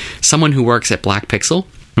someone who works at Black Pixel,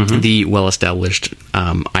 the well-established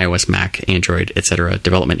iOS, Mac, Android, etc.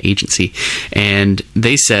 development agency, and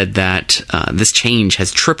they said that this change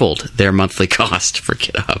has tripled their monthly cost for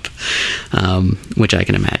GitHub, which I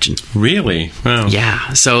can imagine. Really? Wow.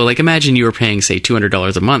 Yeah. So, like, imagine you were paying, say,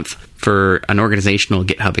 $200 a month for an organizational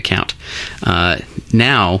GitHub account.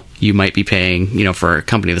 Now you might be paying, for a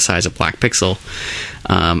company the size of Black Pixel.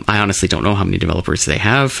 I honestly don't know how many developers they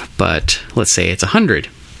have, but let's say it's 100.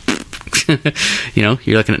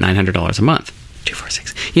 You're looking at $900 a month.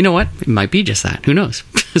 246. You know what? It might be just that. Who knows?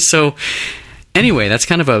 So, anyway, that's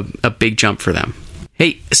kind of a big jump for them.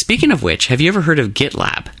 Hey, speaking of which, have you ever heard of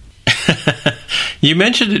GitLab? You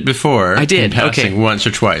mentioned it before. I did. In passing once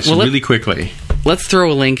or twice, really quickly. Let's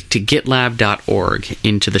throw a link to gitlab.org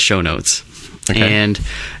into the show notes. Okay. And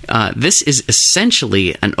this is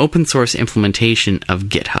essentially an open source implementation of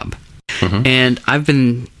GitHub. And I've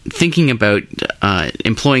been thinking about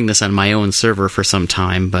employing this on my own server for some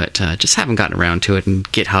time, but just haven't gotten around to it. And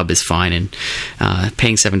GitHub is fine, and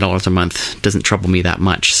paying $7 a month doesn't trouble me that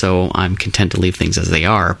much, so I'm content to leave things as they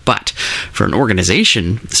are. But for an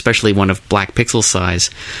organization, especially one of Black Pixel's size,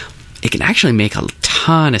 it can actually make a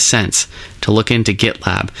ton of sense to look into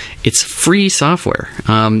GitLab. It's free software.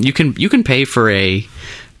 You can pay for a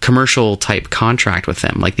commercial type contract with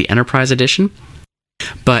them, like the Enterprise Edition,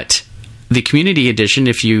 but the Community Edition,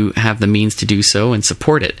 if you have the means to do so and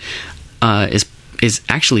support it, is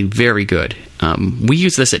actually very good. We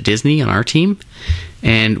use this at Disney on our team,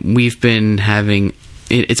 and we've been having...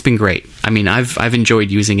 It's been great. I mean, I've enjoyed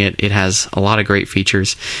using it. It has a lot of great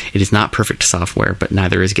features. It is not perfect software, but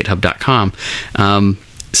neither is GitHub.com.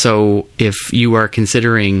 So if you are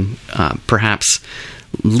considering perhaps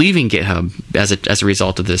leaving GitHub as a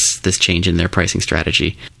result of this change in their pricing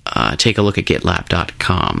strategy, take a look at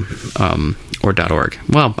gitlab.com or .org.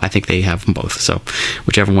 Well, I think they have them both, so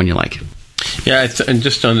whichever one you like. Yeah, and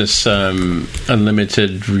just on this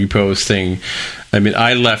unlimited repos thing, I mean,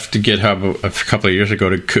 I left GitHub a couple of years ago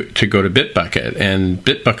to go to Bitbucket, and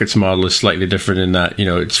Bitbucket's model is slightly different in that,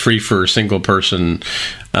 it's free for a single person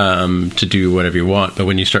to do whatever you want, but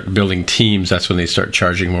when you start building teams, that's when they start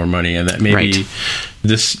charging more money, and that maybe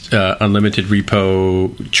this unlimited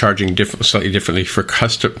repo charging slightly differently for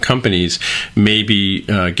custom companies, maybe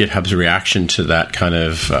GitHub's reaction to that kind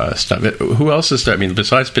of stuff. Who else is there? I mean,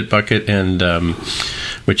 besides Bitbucket and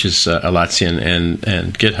which is Atlassian and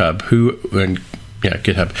GitHub,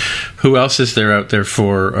 GitHub. Who else is there out there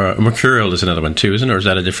for... Mercurial is another one too, isn't it? Or is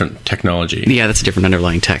that a different technology? Yeah, that's a different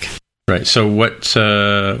underlying tech. Right. So what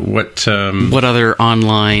other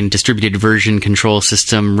online distributed version control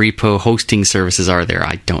system repo hosting services are there?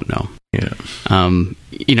 I don't know. Yeah.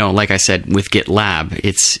 Like I said, with GitLab,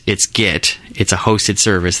 it's Git. It's a hosted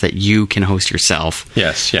service that you can host yourself.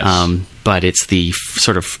 Yes. But it's the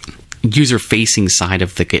sort of user-facing side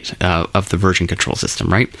of the Git of the version control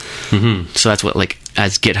system, right? So that's what, like,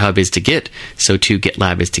 as GitHub is to Git, so too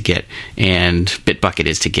GitLab is to Git, and Bitbucket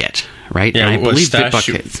is to Git, right? Yeah, and I believe Stash,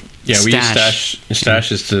 Bitbucket. We use Stash.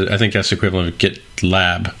 Stash is I think that's equivalent of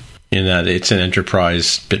GitLab in that it's an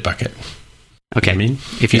enterprise Bitbucket. Okay,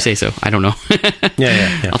 if you say so. I don't know.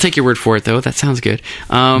 Yeah. I'll take your word for it, though. That sounds good.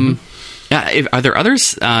 Are there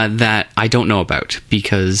others that I don't know about?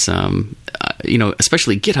 Because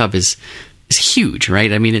especially GitHub is huge,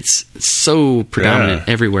 right? I mean, it's so predominant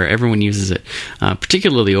everywhere. Everyone uses it,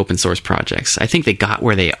 particularly open source projects. I think they got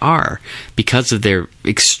where they are because of their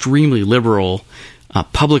extremely liberal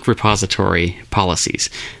public repository policies.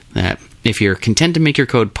 That if you're content to make your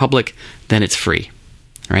code public, then it's free,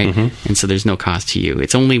 right? And so there's no cost to you.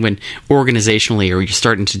 It's only when organizationally or you're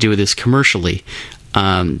starting to do this commercially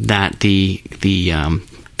that the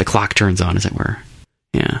clock turns on, as it were.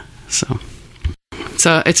 Yeah, so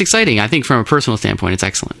it's exciting. I think from a personal standpoint, it's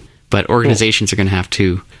excellent. But organizations are going to have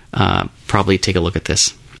to probably take a look at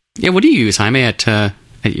this. Yeah, what do you use, Jaime, at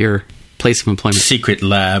your place of employment? Secret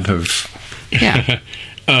lab of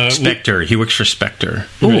Spectre. He works for Spectre.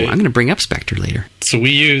 Oh, right. I'm going to bring up Spectre later. So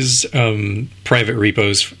we use private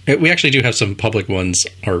repos. We actually do have some public ones,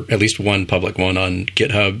 or at least one public one on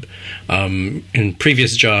GitHub. In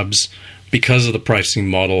previous jobs, because of the pricing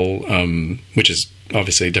model, which is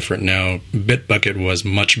obviously different now, Bitbucket was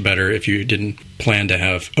much better if you didn't plan to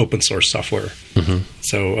have open source software.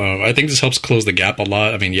 So I think this helps close the gap a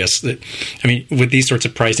lot. I mean, with these sorts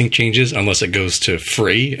of pricing changes, unless it goes to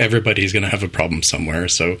free, everybody's going to have a problem somewhere.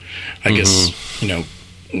 So I guess,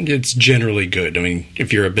 it's generally good. I mean,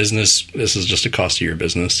 if you're a business, this is just a cost to your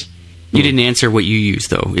business. You didn't answer what you use,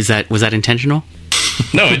 though. Was that intentional?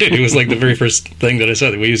 No, I did. It was like the very first thing that I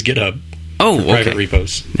said. We use GitHub for private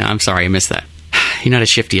repos. No, I'm sorry, I missed that. You're not as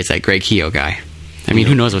shifty as that Greg Keogh guy. I mean,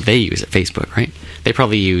 who knows what they use at Facebook, right? They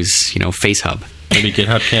probably use, FaceHub. Maybe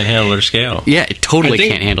GitHub can't handle their scale. Yeah, it totally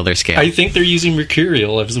can't handle their scale. I think they're using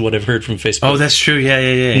Mercurial, is what I've heard from Facebook. Oh, that's true.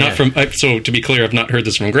 Yeah. So to be clear, I've not heard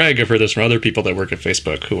this from Greg. I've heard this from other people that work at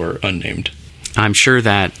Facebook who are unnamed. I'm sure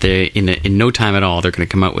that in no time at all, they're going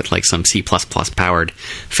to come out with like some C++ powered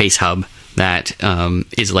FaceHub that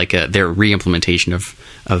is like their re-implementation of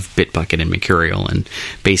Bitbucket and Mercurial, and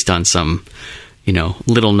based on some,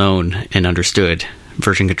 little known and understood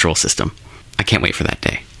version control system. I can't wait for that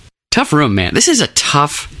day. Tough room, man. This is a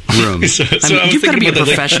tough room. so you've got to be a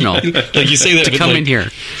professional like you say that, to come in here.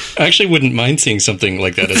 I actually wouldn't mind seeing something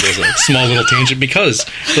like that as a small little tangent, because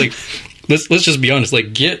let's just be honest.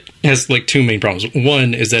 Like, Git has like two main problems.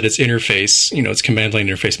 One is that its interface, its command line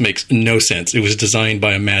interface, makes no sense. It was designed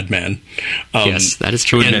by a madman. Yes, that is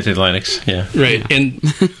true. Who invented Linux? Yeah, right.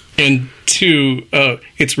 Yeah. And two,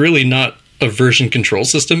 it's really not a version control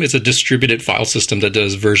system. It's a distributed file system that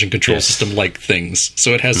does version control system like things.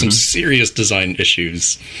 So it has some serious design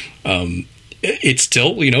issues. It's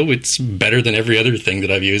still, it's better than every other thing that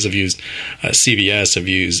I've used. I've used CVS, I've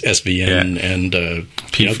used SVN, and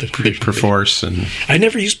Perforce. And I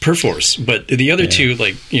never used Perforce, but the other two,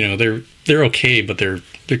 they're okay, but they're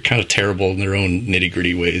kind of terrible in their own nitty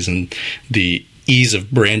gritty ways. And the ease of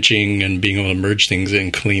branching and being able to merge things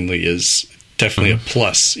in cleanly is definitely a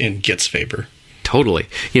plus in Git's favor. Totally.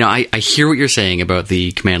 I hear what you're saying about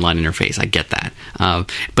the command line interface. I get that.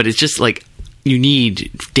 But it's just like you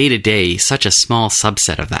need day to day such a small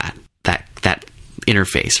subset of that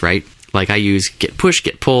interface, right? Like I use git push,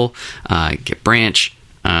 git pull, git branch.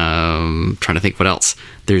 Trying to think what else.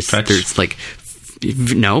 There's like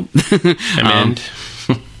no.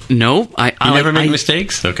 No, I never make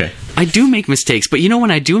mistakes? Okay. I do make mistakes, but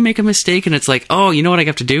when I do make a mistake and it's like, oh, you know what I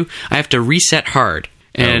have to do? I have to reset hard.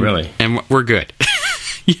 And, really? And we're good.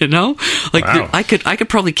 Wow. I could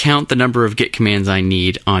probably count the number of Git commands I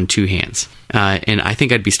need on two hands. And I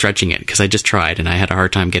think I'd be stretching it because I just tried and I had a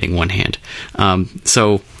hard time getting one hand.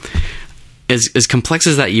 So as complex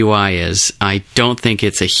as that UI is, I don't think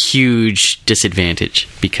it's a huge disadvantage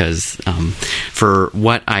because for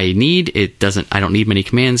what I need, I don't need many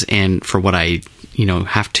commands, and for what I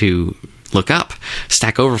have to look up,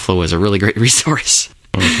 Stack Overflow is a really great resource.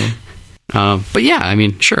 But yeah, I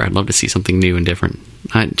mean, sure, I'd love to see something new and different.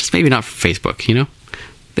 Just maybe not for Facebook,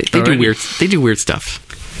 They do weird stuff.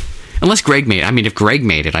 Unless Greg made it. I mean, if Greg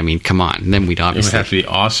made it, come on, then we'd obviously. It would have to be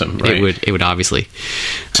awesome, right? It would obviously.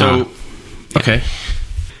 So. Okay.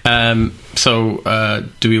 So,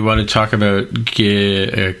 do we want to talk about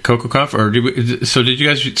CocoaConf, or did you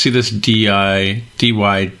guys see this DYDL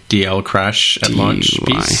crash at launch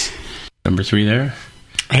piece? Number 3 there?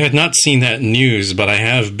 I had not seen that news, but I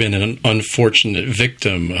have been an unfortunate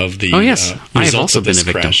victim of the I have also been a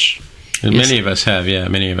victim. Crash. And many of us have,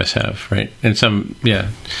 right? And some,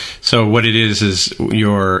 So what it is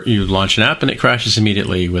you launch an app and it crashes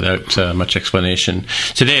immediately without much explanation.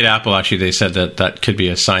 Today at Apple, actually, they said that could be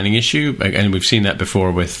a signing issue, and we've seen that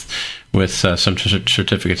before with some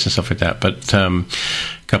certificates and stuff like that. But a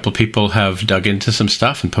couple of people have dug into some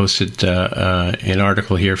stuff and posted an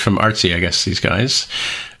article here from Artsy, I guess these guys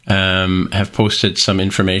have posted some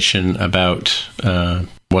information about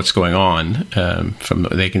what's going on from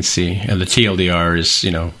what they can see. And the TLDR is,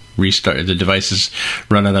 restart the devices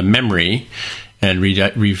run out of memory, and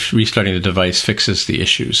restarting the device fixes the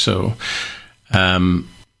issue. So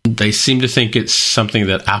they seem to think it's something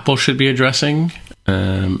that Apple should be addressing,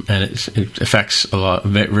 and it affects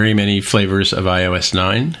very many flavors of iOS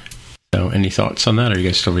 9. So any thoughts on that? Or are you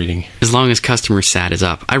guys still reading? As long as customer sat is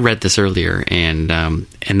up. I read this earlier and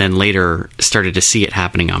then later started to see it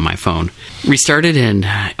happening on my phone. Restarted and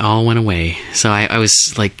all went away. So I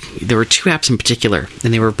was like, there were 2 apps in particular,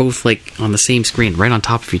 and they were both like on the same screen, right on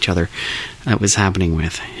top of each other. That was happening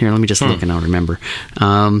with. Here, let me just look and I'll remember.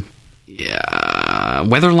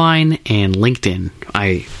 Weatherline and LinkedIn.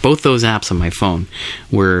 Both those apps on my phone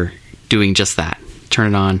were doing just that.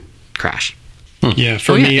 Turn it on, crash. Yeah,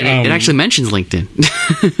 for me, it actually mentions LinkedIn.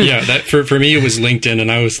 Yeah, that for me it was LinkedIn,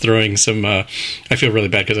 and I was throwing some. I feel really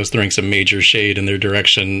bad because I was throwing some major shade in their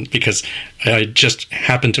direction because I just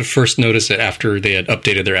happened to first notice it after they had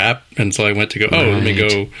updated their app, and so I went to go. Oh, let me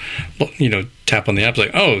go. Tap on the app. It's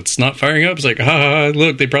like, oh, it's not firing up. It's like,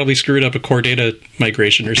 look, they probably screwed up a core data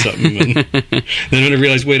migration or something. And then when I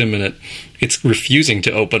realized, wait a minute, it's refusing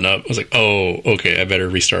to open up. I was like, oh, okay, I better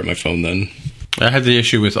restart my phone then. I had the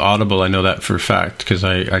issue with Audible. I know that for a fact because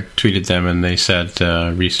I tweeted them and they said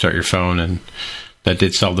restart your phone, and that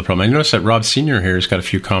did solve the problem. I noticed that Rob Senior here has got a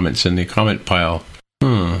few comments in the comment pile.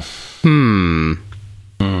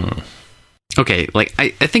 okay, like I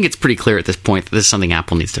think it's pretty clear at this point that this is something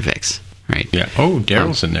Apple needs to fix, right? Yeah. Oh,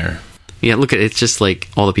 Daryl's in there. Yeah, look, it's just like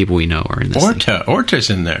all the people we know are in this thing. Orta's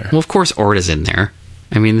in there. Well, of course Orta's in there.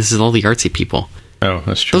 I mean, this is all the artsy people. Oh,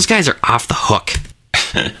 that's true. Those guys are off the hook.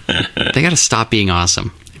 They got to stop being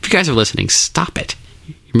awesome. If you guys are listening, stop it.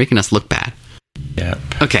 You're making us look bad. Yeah.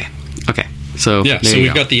 Okay. So yeah, so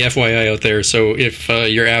we've got the FYI out there. So if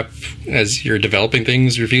your app, as you're developing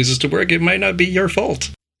things, refuses to work, it might not be your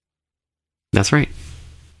fault. That's right.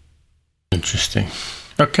 Interesting.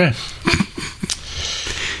 Okay.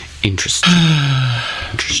 Interesting.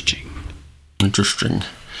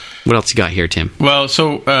 What else you got here, Tim? Well,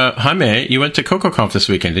 so Jaime, you went to CocoaConf this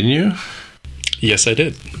weekend, didn't you? Yes, I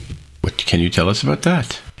did. What can you tell us about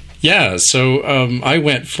that? Yeah, so I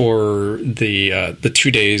went for the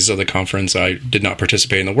 2 days of the conference. I did not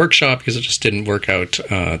participate in the workshop because it just didn't work out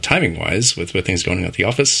timing-wise with things going on at the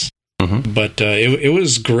office. Mm-hmm. But it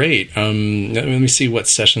was great. Let me see what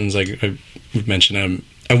sessions I mentioned.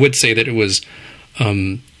 I would say that it was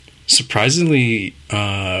surprisingly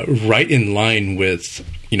right in line with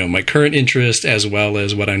my current interest as well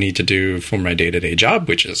as what I need to do for my day-to-day job,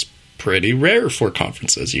 which is pretty rare for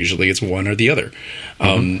conferences. Usually it's one or the other.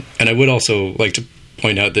 And I would also like to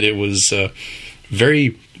point out that it was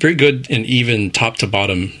very, very good and even top to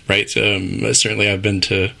bottom, right? Certainly I've been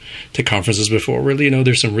to conferences before where,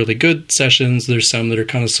 there's some really good sessions. There's some that are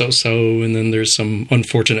kind of so-so, and then there's some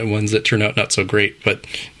unfortunate ones that turn out not so great. But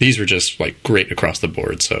these were just like great across the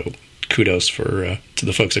board. So kudos to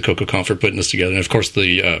the folks at CocoaConf for putting this together. And of course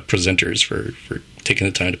the presenters for taking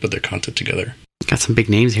the time to put their content together. Got some big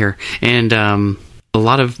names here, and a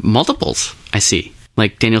lot of multiples I see.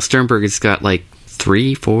 Like Daniel Sternberg has got like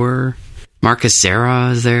 3, 4. Marcus Zara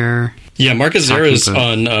is there. Yeah, Marcus Zara's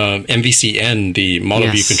on MVCN, the Model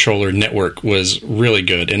View Controller Network, was really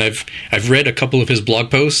good. And I've read a couple of his blog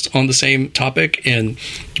posts on the same topic, and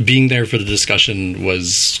being there for the discussion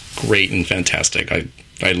was great and fantastic.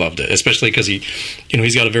 I loved it, especially because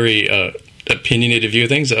he's got a very opinionated view of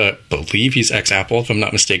things. I believe he's ex-Apple, if I'm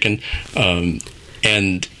not mistaken.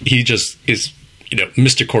 And he just is,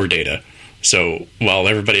 Mr. Core Data. So while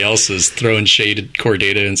everybody else is throwing shade at Core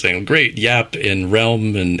Data and saying, great, Yap and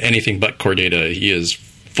Realm and anything but Core Data, he is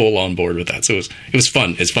full on board with that. So it was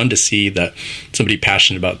fun. It's fun to see that somebody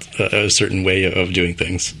passionate about a certain way of doing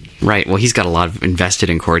things. Right. Well, he's got a lot of invested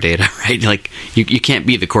in Core Data, right? Like you can't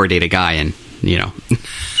be the Core Data guy and,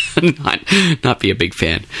 not be a big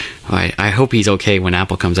fan. I hope he's okay when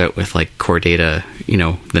Apple comes out with like Core Data,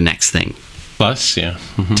 the next thing. Plus, yeah.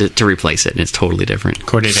 Mm-hmm. To replace it, and it's totally different.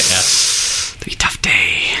 Core Data S. It'll be a tough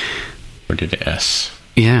day. Core Data S.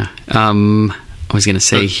 Yeah. I was going to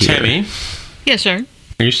say here. Tammy? Yes, sir.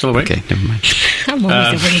 Are you still awake? Okay, never mind. I'm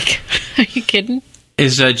always awake. Are you kidding?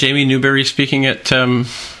 Is Jamie Newberry speaking at Indie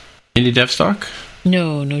DevStock?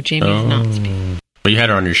 No, Jamie's not speaking. Well, you had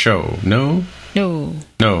her on your show, no? No.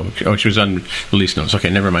 Oh, she was on Release Notes.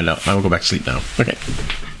 Okay, never mind. I will go back to sleep now. Okay.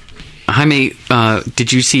 Jaime,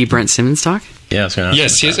 did you see Brent Simmons talk? Yeah, I was going to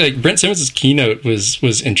ask. Yes. Brent Simmons' keynote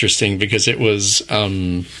was interesting because it was,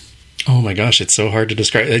 oh my gosh, it's so hard to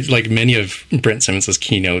describe. Like many of Brent Simmons'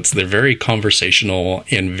 keynotes, they're very conversational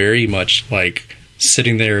and very much like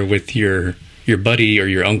sitting there with your buddy or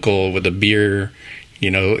your uncle with a beer,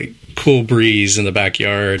 cool breeze in the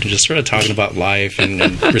backyard, and just sort of talking about life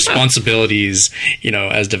and responsibilities,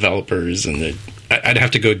 as developers. And I'd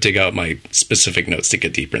have to go dig out my specific notes to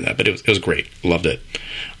get deeper in that, but it was great. Loved it.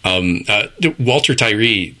 Walter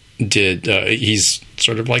Tyree did. He's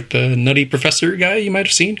sort of like the nutty professor guy you might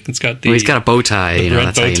have seen. He's got a bow tie, the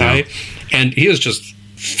red bow tie, and he is just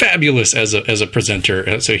fabulous as a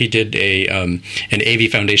presenter. So he did an AV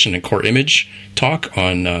Foundation and Core Image talk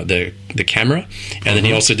on the camera, and then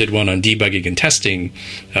he also did one on debugging and testing,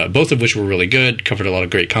 both of which were really good, covered a lot of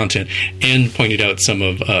great content, and pointed out some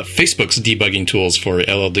of Facebook's debugging tools for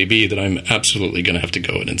LLDB that I'm absolutely going to have to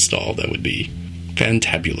go and install. That would be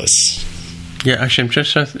fantabulous. Yeah, actually, I'm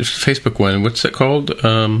just Facebook one. What's it called?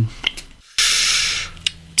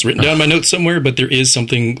 It's written down in my notes somewhere, but there is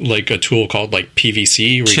something like a tool called like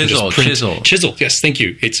PVC. Where Chisel. You can just print, Chisel. Yes, thank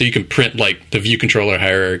you. So you can print like the view controller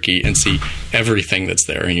hierarchy and see everything that's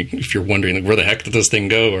there. And if you're wondering like, where the heck did this thing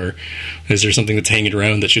go, or is there something that's hanging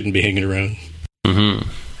around that shouldn't be hanging around?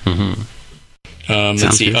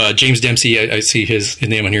 Let's see. James Dempsey, I see his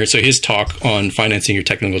name on here. So his talk on financing your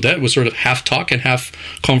technical debt was sort of half talk and half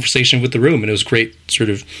conversation with the room, and it was great. Sort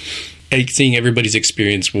of seeing everybody's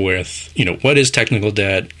experience with, what is technical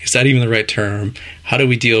debt? Is that even the right term? How do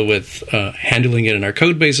we deal with handling it in our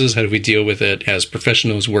code bases? How do we deal with it as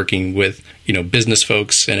professionals working with, business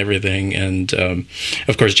folks and everything? And,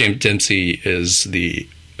 of course, James Dempsey is the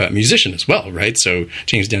musician as well, right? So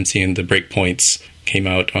James Dempsey and the Breakpoints came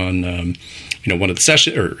out on one of the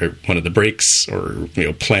session or one of the breaks or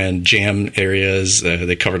planned jam areas.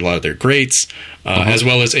 They covered a lot of their greats, as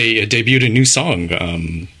well as debuted a new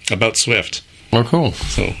song about Swift. Oh, cool!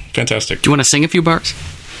 So fantastic. Do you want to sing a few bars?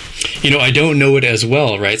 I don't know it as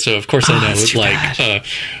well, right? So of course I know it's like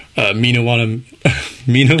Mina wanna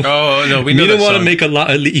make a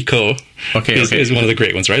li'iko. Okay, is one of the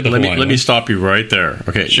great ones, right? Let me stop you right there.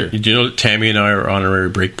 Okay, sure. Do you know that Tammy and I are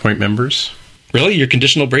honorary Breakpoint members? Really, your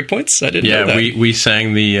conditional breakpoints? I didn't know that. Yeah, we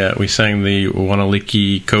sang the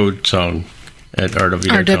Wanaliki Code song at RW.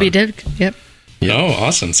 RW did. Yep. Oh,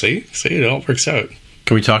 awesome! See, it all works out.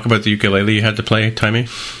 Can we talk about the ukulele you had to play, Tammy?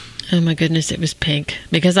 Oh my goodness, it was pink.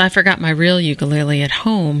 Because I forgot my real ukulele at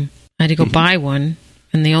home. I had to go buy one,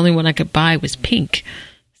 and the only one I could buy was pink.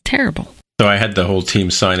 It's terrible. So I had the whole team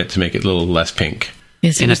sign it to make it a little less pink.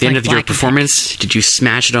 Yes, and at the end of your performance, did you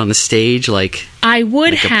smash it on the stage like I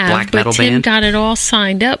would like have, a black metal but Tim band? got it all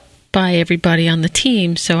signed up by everybody on the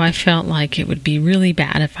team, so I felt like it would be really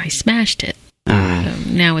bad if I smashed it. So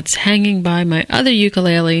now it's hanging by my other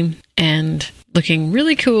ukulele and looking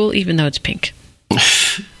really cool, even though it's pink.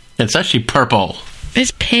 It's actually purple.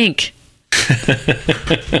 It's pink.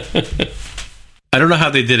 I don't know how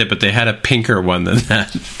they did it, but they had a pinker one than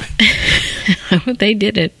that. They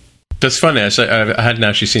did it. That's funny. I hadn't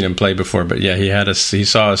actually seen him play before, but yeah, he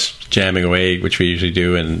saw us jamming away, which we usually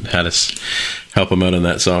do, and had us help him out on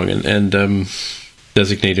that song. And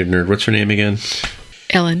Designated Nerd, what's her name again?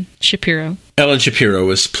 Ellen Shapiro. Ellen Shapiro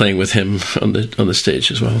was playing with him on the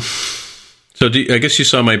stage as well. So I guess you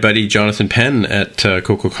saw my buddy Jonathan Penn at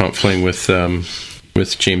CocoConf playing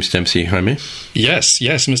with James Dempsey, Jaime? Yes,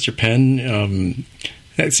 Mr. Penn.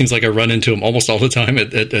 It seems like I run into him almost all the time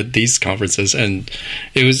at these conferences, and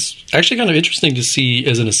it was actually kind of interesting to see,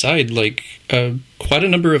 as an aside, like quite a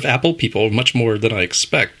number of Apple people, much more than I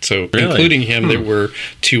expect. So, really? Including him, there were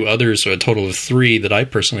two others, so a total of three that I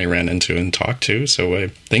personally ran into and talked to. So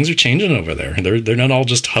things are changing over there. They're not all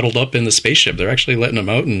just huddled up in the spaceship. They're actually letting them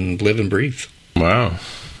out and live and breathe. Wow.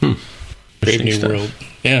 Brave new world.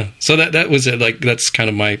 Yeah. So that was it. Like, that's kind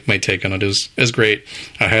of my take on it. It was great.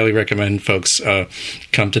 I highly recommend folks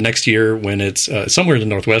come to next year when it's somewhere in the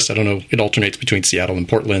Northwest. I don't know. It alternates between Seattle and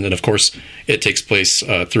Portland. And of course, it takes place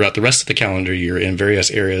throughout the rest of the calendar year in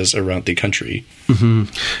various areas around the country.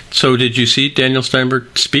 Mm-hmm. So did you see Daniel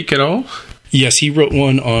Steinberg speak at all? Yes, he wrote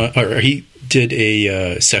one he did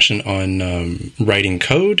a session on writing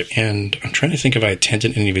code, and I'm trying to think if I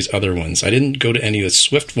attended any of his other ones. I didn't go to any of the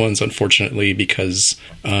Swift ones, unfortunately, because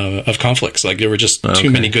of conflicts. Like, there were just too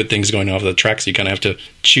many good things going off the track, so you kind of have to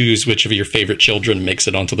choose which of your favorite children makes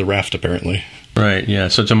it onto the raft, apparently. Right, yeah.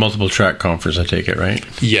 So it's a multiple track conference, I take it, right?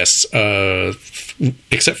 Yes,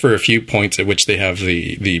 except for a few points at which they have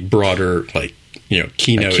the broader, like,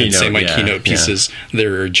 keynote and semi-keynote pieces. Yeah.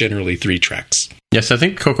 There are generally 3 tracks. Yes, I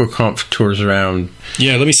think CocoConf tours around.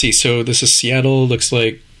 Yeah, let me see. So this is Seattle, looks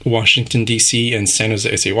like Washington, D.C., and San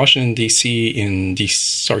Jose. I say Washington, D.C. in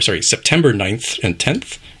September 9th and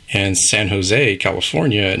 10th, and San Jose,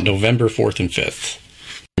 California, November 4th and 5th.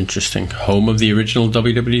 Interesting. Home of the original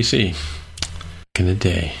WWDC. Back in the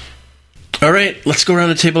day. All right, let's go around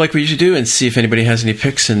the table like we usually do and see if anybody has any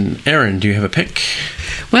picks. And Aaron, do you have a pick?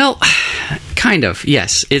 Well, kind of,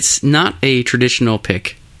 yes. It's not a traditional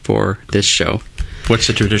pick for this show. What's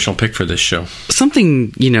the traditional pick for this show?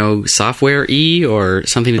 Something, software-y, or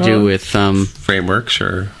something to do with... frameworks,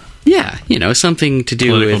 or... Yeah, something to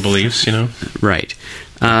do political with... beliefs, Right.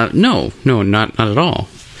 No, not at all.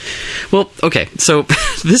 Well, okay, so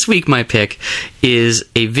this week my pick is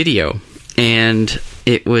a video, and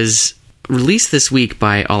it was released this week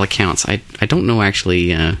by all accounts. I don't know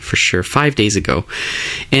actually for sure, 5 days ago.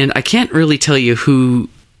 And I can't really tell you who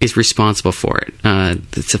is responsible for it.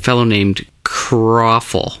 It's a fellow named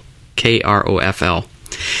Krofl, Krofl.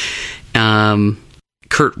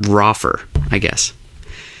 Kurt Roffer, I guess.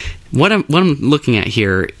 What I'm looking at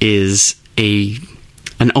here is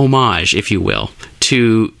an homage, if you will,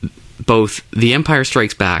 to both The Empire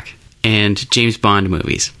Strikes Back and James Bond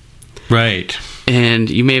movies. Right. And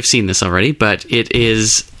you may have seen this already, but it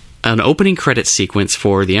is an opening credits sequence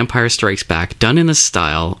for The Empire Strikes Back done in the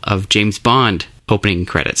style of James Bond opening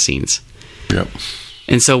credit scenes. Yep.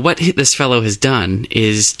 And so what this fellow has done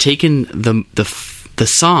is taken the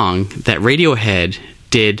song that Radiohead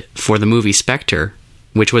did for the movie Spectre,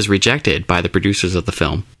 which was rejected by the producers of the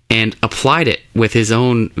film, and applied it with his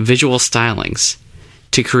own visual stylings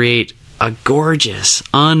to create a gorgeous,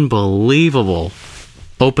 unbelievable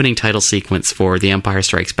opening title sequence for The Empire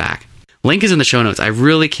Strikes Back. Link is in the show notes. I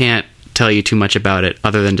really can't tell you too much about it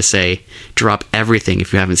other than to say, drop everything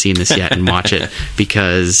if you haven't seen this yet and watch it,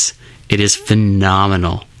 because it is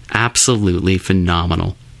phenomenal. Absolutely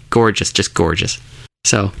phenomenal. Gorgeous, just gorgeous.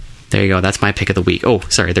 So there you go. That's my pick of the week. Oh,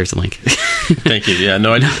 sorry, there's the link. Thank you. Yeah,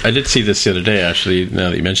 no, I did see this the other day, actually, now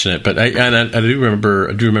that you mention it. But I do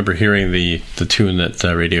remember hearing the tune that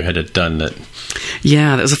Radiohead had done. That.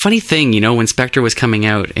 Yeah, that was a funny thing, when Spectre was coming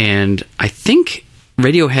out, and I think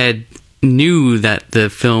Radiohead knew that the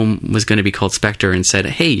film was going to be called Spectre and said,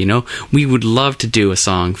 hey, we would love to do a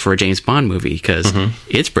song for a James Bond movie because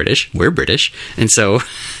it's British, we're British. And so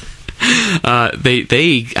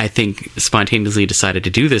they I think spontaneously decided to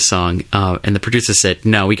do this song, and the producer said,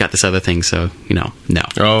 no, we got this other thing, so no.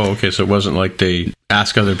 Oh, okay, so it wasn't like they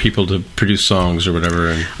ask other people to produce songs or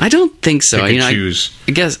whatever, and I don't think so. choose.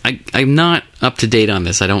 I guess I'm not up to date on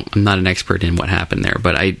this. I'm not an expert in what happened there,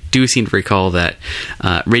 but I do seem to recall that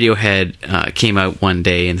Radiohead came out one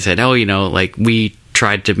day and said, oh, we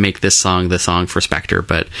tried to make this song the song for Spectre,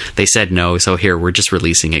 but they said no, so here, we're just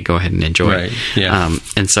releasing it, go ahead and enjoy it. Yeah.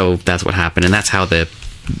 And so that's what happened, and that's how the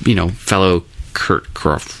fellow Kurt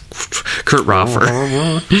Roffer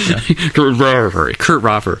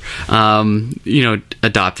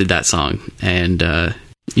adopted that song and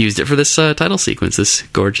used it for this title sequence, this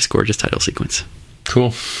gorgeous title sequence.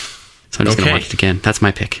 Cool. So I'm just going to watch it again. That's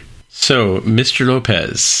my pick. So, Mr.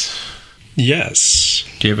 Lopez. Yes.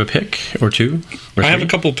 Do you have a pick or two? Or I have a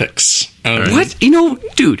couple picks. What?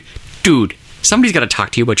 Dude, somebody's got to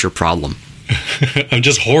talk to you about your problem. I'm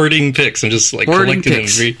just hoarding picks. I'm just hoarding collecting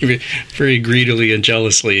picks. them very greedily and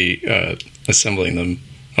jealously, assembling them.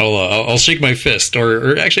 I'll shake my fist,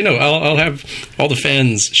 or actually no, I'll have all the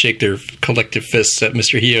fans shake their collective fists at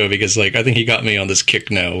Mr. Hio, because I think he got me on this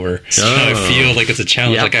kick now where I feel like it's a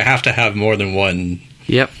challenge. Yep. Like I have to have more than one.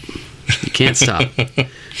 Yep. You can't stop.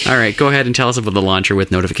 All right, go ahead and tell us about the launcher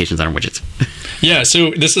with notifications on our widgets. Yeah,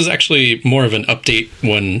 so this is actually more of an update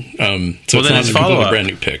one. So it's not a completely brand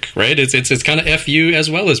new pick, right? It's kind of FU as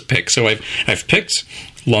well as pick. So I've picked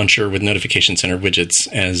launcher with notification center widgets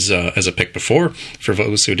as a pick before. For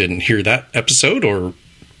those who didn't hear that episode or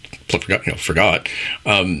forgot,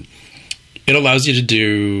 it allows you to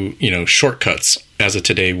do shortcuts as a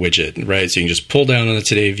Today widget, right? So you can just pull down on the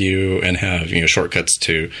Today view and have shortcuts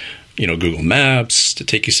to Google Maps to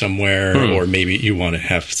take you somewhere, or maybe you want to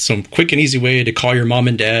have some quick and easy way to call your mom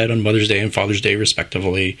and dad on Mother's Day and Father's Day,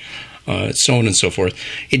 respectively, so on and so forth.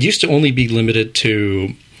 It used to only be limited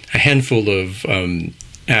to a handful of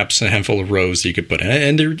apps and a handful of rows that you could put in.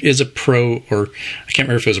 And there is a pro, or I can't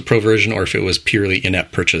remember if it was a pro version or if it was purely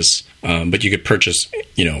in-app purchase, but you could purchase,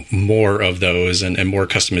 more of those and more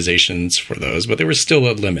customizations for those, but there was still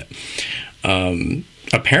a limit.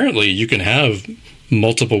 Apparently, you can have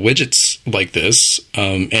multiple widgets like this,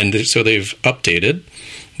 and so they've updated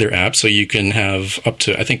their app, so you can have up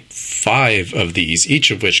to, I think, 5 of these, each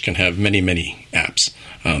of which can have many, many apps.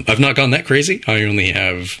 I've not gone that crazy. I only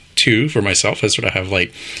have 2 for myself. I sort of have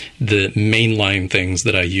the mainline things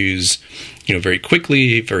that I use, very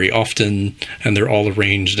quickly, very often, and they're all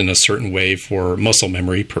arranged in a certain way for muscle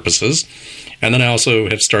memory purposes. And then I also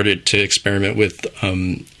have started to experiment with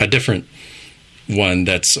a different one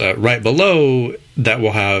that's right below that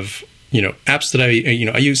will have apps that I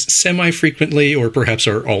use semi-frequently, or perhaps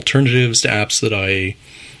are alternatives to apps that I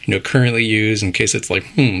currently use, in case it's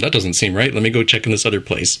that doesn't seem right, let me go check in this other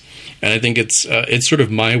place. And I think it's sort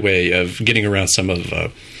of my way of getting around some of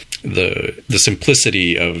the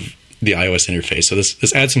simplicity of the iOS interface. So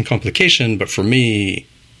this adds some complication, but for me,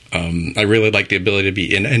 I really like the ability to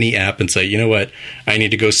be in any app and say, you know what, I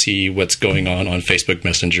need to go see what's going on Facebook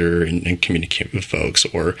Messenger and communicate with folks.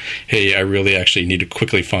 Or, hey, I really actually need to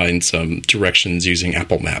quickly find some directions using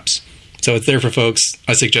Apple Maps. So it's there for folks.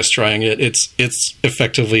 I suggest trying it. It's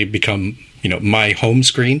effectively become, my home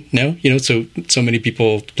screen now. So many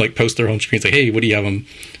people post their home screens hey, what do you have on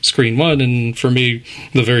screen 1? And for me,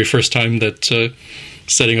 the very first time that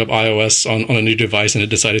setting up iOS on a new device and it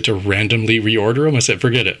decided to randomly reorder them, I said,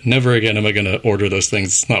 forget it. Never again am I going to order those things.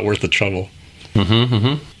 It's not worth the trouble.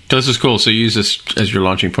 This is cool. So you use this as your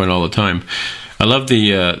launching point all the time. I love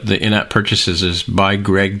the in-app purchases is Buy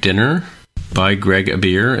Greg Dinner, Buy Greg a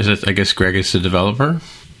Beer. Is it? I guess Greg is the developer.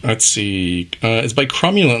 Let's see. It's by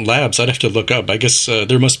Cromulent Labs. I'd have to look up. I guess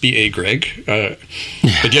there must be a Greg. But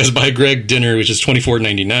yes, Buy Greg Dinner, which is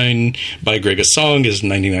 $24.99. Buy Greg a Song is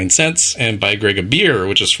 99 cents. And Buy Greg a Beer,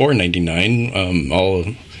 which is $4.99. All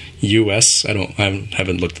US. I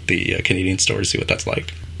haven't looked at the Canadian store to see what that's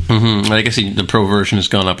like. I guess the pro version has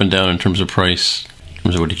gone up and down in terms of price.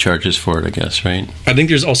 terms of what he charges for it, I guess, right? I think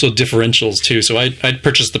there's also differentials too. So I'd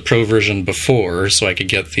purchased the Pro version before, so I could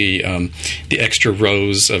get the extra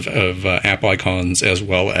rows of app icons as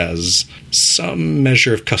well as some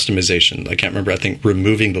measure of customization. I can't remember. I think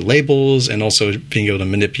removing the labels and also being able to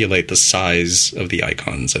manipulate the size of the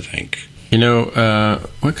icons, I think. You know,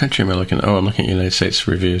 what country am I looking at? Oh, I'm looking at United States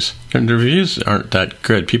reviews. And the reviews aren't that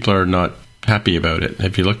good. People are not happy about it.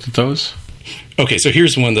 Have you looked at those? Okay, so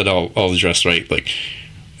here's one that I'll address, right? Like,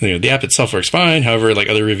 you know, the app itself works fine. However, like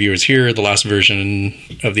other reviewers here, the last version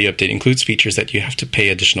of the update includes features that you have to pay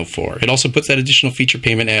additional for. It also puts that additional feature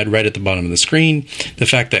payment ad right at the bottom of the screen. The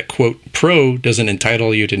fact that, quote, Pro doesn't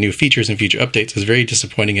entitle you to new features and future updates is very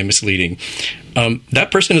disappointing and misleading. That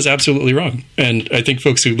person is absolutely wrong. And I think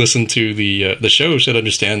folks who listen to the show should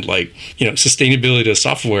understand, like, you know, sustainability of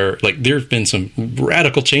software. Like, there have been some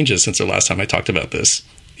radical changes since the last time I talked about this.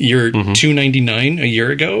 Your $2.99 a year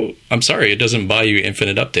ago, I'm sorry, it doesn't buy you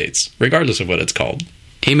infinite updates, regardless of what it's called.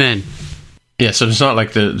 Amen. Yeah, so it's not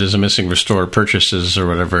like there's a missing restore purchases or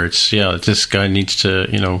whatever. It's, this guy needs to,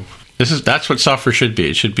 you know, that's what software should be.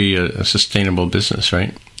 It should be a sustainable business,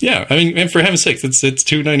 right? Yeah, I mean, and for heaven's sakes, it's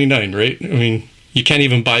 $2.99, right? I mean, you can't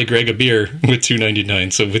even buy Greg a beer with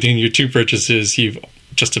 $2.99. So within your 2 purchases, you've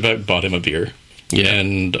just about bought him a beer. Yeah.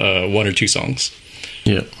 And 1 or 2 songs.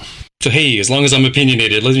 Yeah. So, hey, as long as I'm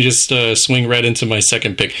opinionated, let me just swing right into my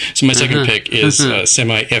second pick. So my second pick is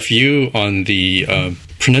semi-FU on the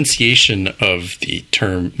pronunciation of the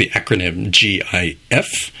acronym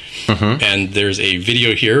GIF. And there's a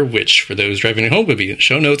video here, which for those driving at home would be in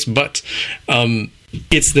show notes, but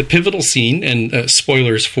it's the pivotal scene, and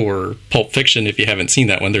spoilers for Pulp Fiction if you haven't seen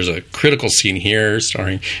that one. There's a critical scene here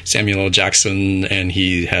starring Samuel L. Jackson, and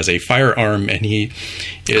he has a firearm, and he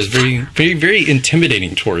is very, very, very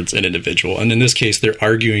intimidating towards an individual. And in this case, they're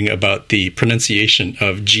arguing about the pronunciation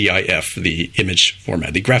of GIF, the image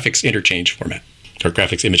format, the graphics interchange format. Or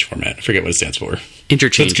graphics image format. I forget what it stands for.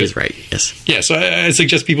 Interchange is right, yes. Yeah, so I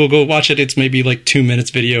suggest people go watch it. It's maybe like 2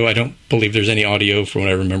 minutes video. I don't believe there's any audio from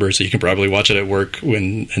what I remember, so you can probably watch it at work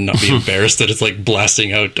and not be embarrassed that it's like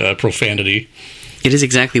blasting out profanity. It is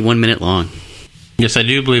exactly 1 minute long. Yes, I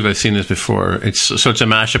do believe I've seen this before. It's a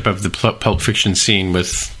mashup of the Pulp Fiction scene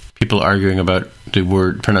with people arguing about the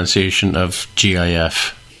word pronunciation of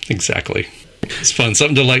GIF. Exactly. It's fun.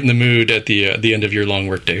 Something to lighten the mood at the end of your long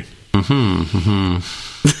workday.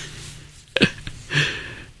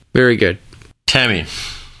 Very good. Tammy.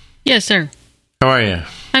 Yes, sir. How are you?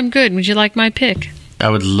 I'm good. Would you like my pick? I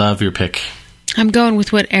would love your pick. I'm going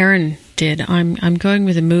with what Aaron did. I'm going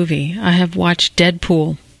with a movie. I have watched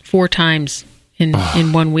Deadpool 4 times in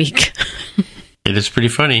 1 week. It is pretty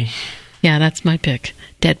funny. Yeah, that's my pick.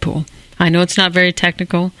 Deadpool. I know it's not very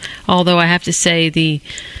technical, although I have to say the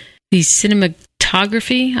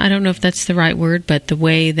cinematography, I don't know if that's the right word, but the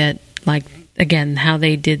way that, like, again, how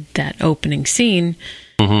they did that opening scene,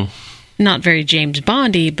 not very James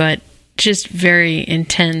Bondy, but just very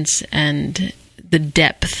intense, and the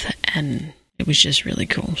depth, and it was just really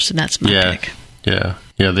cool. So that's my pick. Yeah.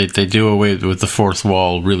 They do away with the fourth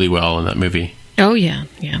wall really well in that movie. Oh, yeah.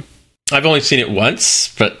 I've only seen it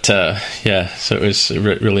once, but so it was a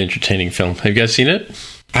really entertaining film. Have you guys seen it?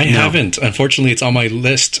 I haven't. Unfortunately, it's on my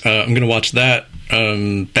list. I'm going to watch that,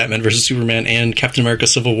 Batman vs. Superman, and Captain America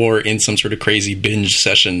Civil War in some sort of crazy binge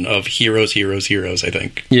session of heroes, I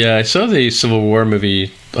think. Yeah, I saw the Civil War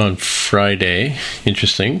movie on Friday.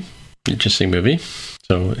 Interesting movie.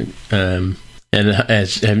 So, and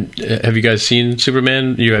have you guys seen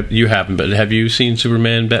Superman? You haven't, but have you seen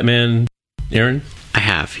Superman, Batman, Aaron? I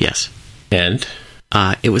have, yes. And?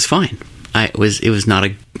 It was fine. It was not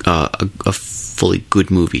a fully good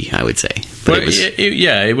movie, I would say. But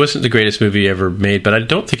it wasn't the greatest movie ever made, but I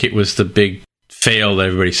don't think it was the big fail that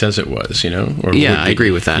everybody says it was, Or I agree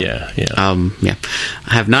with that. Yeah. I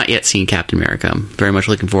have not yet seen Captain America. I'm very much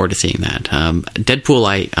looking forward to seeing that. Deadpool,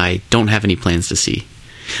 I don't have any plans to see.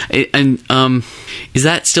 And is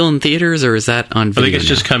that still in theaters, or is that on video? I think it's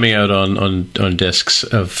just coming out on discs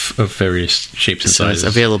of various shapes and sizes.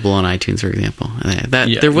 It's available on iTunes, for example.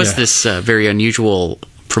 There was this very unusual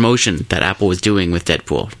promotion that Apple was doing with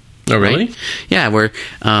Deadpool. Oh, really? Right? Yeah, where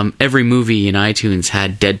every movie in iTunes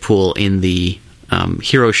had Deadpool in the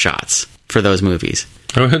hero shots for those movies.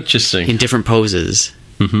 Oh, interesting. In different poses.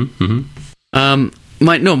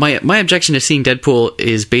 My objection to seeing Deadpool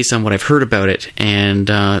is based on what I've heard about it, and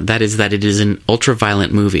that is that it is an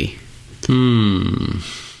ultra-violent movie.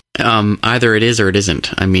 Either it is or it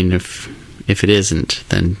isn't. I mean, if it isn't,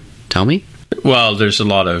 then tell me. Well, there's a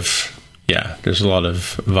lot of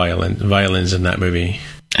violence in that movie.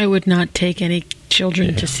 I would not take any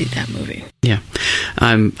children to see that movie. Yeah,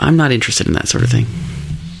 I'm not interested in that sort of thing.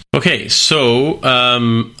 Okay, so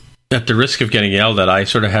at the risk of getting yelled at, I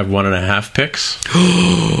sort of have 1.5 picks.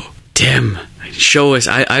 Tim, show us.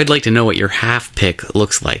 I'd like to know what your half pick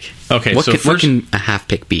looks like. Okay, what can a half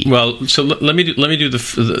pick be? Well, so let me do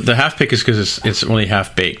the half pick is because it's only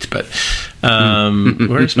half baked. But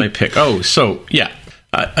where's my pick? Oh, so yeah,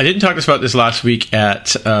 I didn't talk about this last week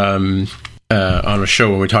at on a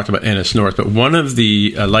show when we talked about Ennis North, but one of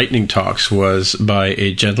the lightning talks was by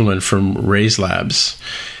a gentleman from Raise Labs.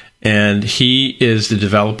 And he is the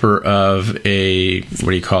developer of a,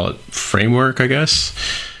 what do you call it, framework, I guess,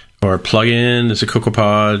 or a plugin. It's a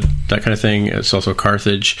CocoaPod, that kind of thing. It's also a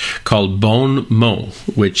Carthage called Bon Mot,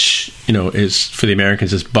 which, is, for the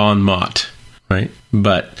Americans, is Bon Mot, right?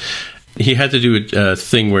 But he had to do a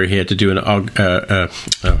thing where he had to do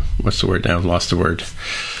what's the word now? I've lost the word.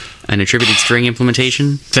 An attributed string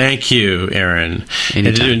implementation? Thank you, Aaron.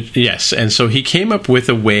 Yes. And so he came up with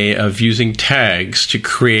a way of using tags to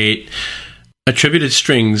create attributed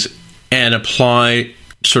strings and apply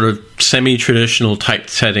sort of semi-traditional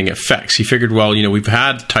typesetting effects. He figured, well, we've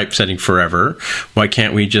had typesetting forever. Why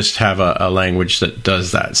can't we just have a language that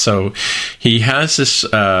does that? So he has this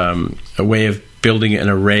a way of building an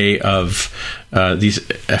array of these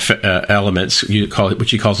elements,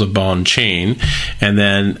 which he calls a Bon chain, and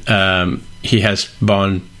then he has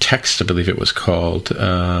Bon text, I believe it was called.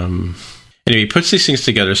 Anyway, he puts these things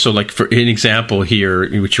together. So, like for an example here,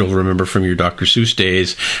 which you'll remember from your Dr. Seuss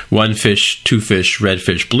days, 1 fish, 2 fish, red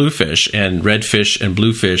fish, blue fish, and red fish and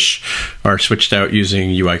blue fish are switched out using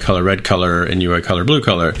UI color red color and UI color blue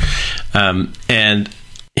color, and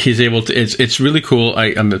he's able to. It's really cool.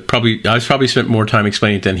 I've probably spent more time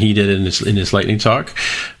explaining it than he did in his lightning talk.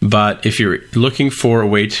 But if you're looking for a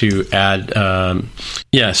way to add,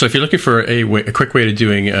 so if you're looking for a quick way to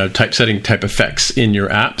doing typesetting type effects in your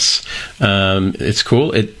apps, it's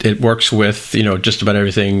cool. It works with just about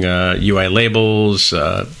everything: UI labels,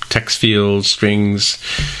 text fields, strings,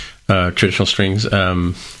 traditional strings.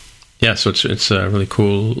 So it's a really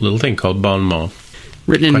cool little thing called Bon Mot.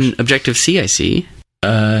 Written in Objective-C, I see.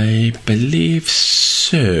 I believe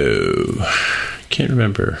so. Can't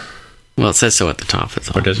remember. Well, it says so at the top. That's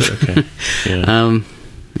all. Or does it? Okay. Yeah.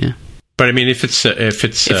 Yeah. But I mean, if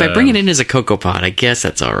I bring it in as a CocoaPod, I guess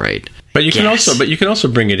that's all right. But you can also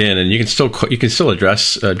bring it in, and you can still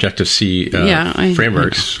address Objective-C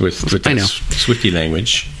frameworks with Swifty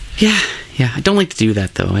language. Yeah. I don't like to do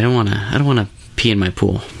that though. I don't want to pee in my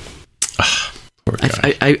pool.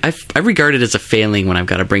 I regard it as a failing when I've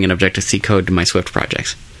got to bring in Objective-C code to my Swift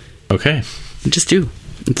projects. Okay. I just do.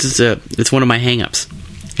 It's one of my hang-ups.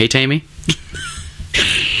 Hey, Tammy?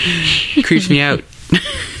 Creeps me out.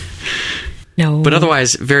 No. But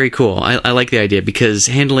otherwise, very cool. I like the idea because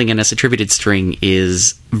handling an S-attributed string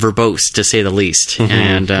is verbose, to say the least.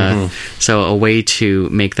 And so a way to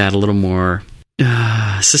make that a little more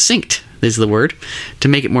succinct is the word. To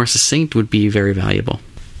make it more succinct would be very valuable.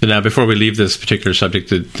 Now, before we leave this particular subject,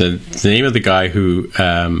 the name of the guy who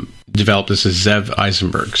developed this is Zev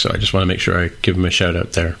Eisenberg. So I just want to make sure I give him a shout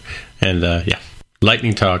out there. And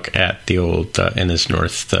lightning talk at the old Ennis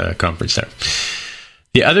North conference there.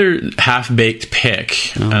 The other half-baked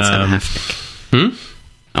pick. Oh, what's that half pick?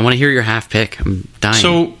 I want to hear your half pick. I'm dying.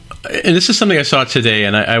 So, and this is something I saw today,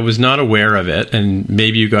 and I was not aware of it, and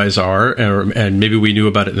maybe you guys are, and maybe we knew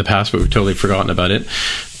about it in the past, but we've totally forgotten about it.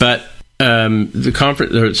 But the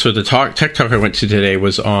conference, so the tech talk I went to today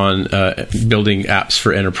was on building apps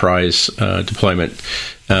for enterprise deployment.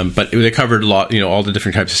 But they covered a lot, all the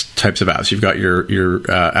different types of apps. You've got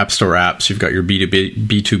your App Store apps, you've got your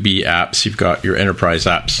B2B apps, you've got your enterprise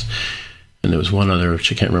apps, and there was one other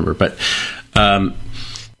which I can't remember.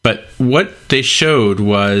 But what they showed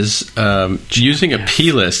was using a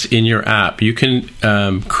plist in your app. You can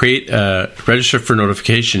create a register for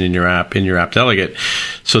notification in your app delegate,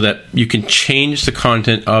 so that you can change the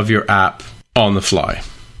content of your app on the fly.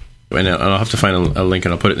 And I'll have to find a link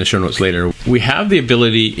and I'll put it in the show notes later. We have the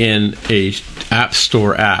ability in a App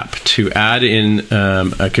Store app to add in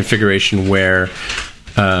a configuration where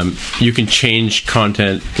you can change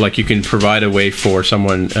content, like you can provide a way for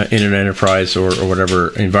someone in an enterprise or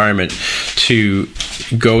whatever environment to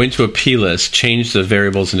go into a plist, change the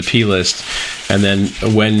variables in the plist, and then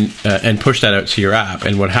and push that out to your app.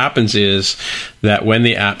 And what happens is that when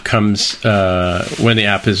the app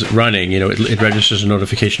is running, it registers a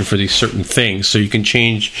notification for these certain things. So you can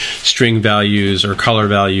change string values or color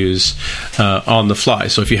values on the fly.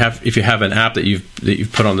 So if you have an app that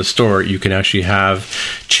you've put on the store, you can actually have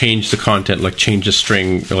change the content, like change the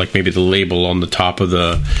string, or like maybe the label on the top of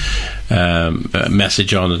the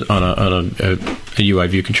message on a UI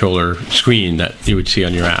view controller screen that you would see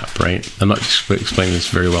on your app, right? I'm not explaining this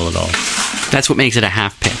very well at all. That's what makes it a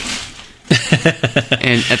half pick.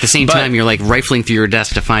 And at the same time, you're like rifling through your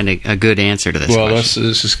desk to find a good answer to this question.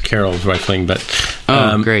 This is Carol's rifling, but...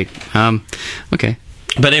 great. Okay.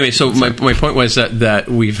 But anyway, so my point was that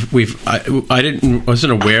I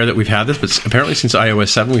wasn't aware that we've had this, but apparently since iOS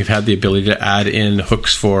 7 we've had the ability to add in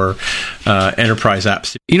hooks for enterprise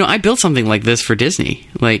apps. I built something like this for Disney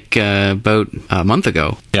like about a month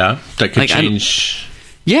ago. Yeah, that could change.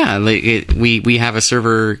 Yeah, we have a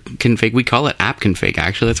server config. We call it app config,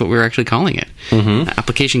 actually. That's what we're actually calling it. Mm-hmm.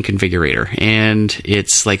 Application configurator. And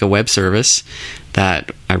it's like a web service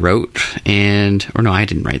that I wrote, or no, I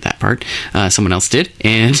didn't write that part. Someone else did.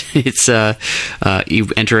 And it's you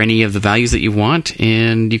enter any of the values that you want,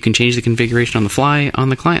 and you can change the configuration on the fly on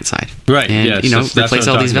the client side. Right. And, yes, replace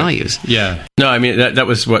all these values. Yeah. No, I mean, that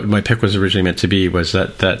was what my pick was originally meant to be, was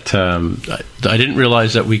that I didn't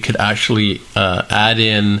realize that we could actually add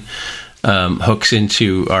in hooks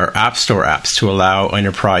into our App Store apps to allow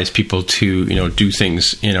enterprise people to do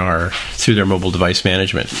things through their mobile device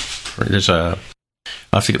management. There's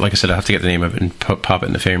I have to get the name of it and pop it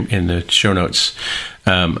in the show notes.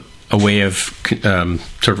 A way of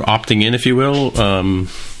sort of opting in, if you will, to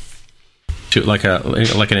like an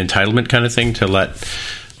entitlement kind of thing to let.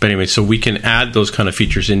 But anyway, so we can add those kind of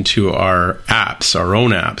features into our apps, our own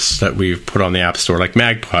apps that we've put on the App Store, like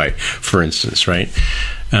Magpie, for instance, right?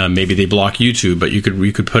 Maybe they block YouTube, but you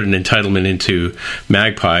could put an entitlement into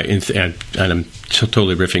Magpie, and I'm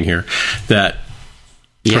totally riffing here, that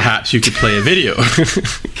perhaps you could play a video.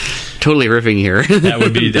 Totally riffing here. That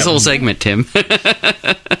would be this whole segment, Tim. Oh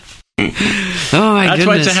my goodness! That's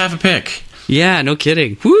why it's a half a pick. Yeah, no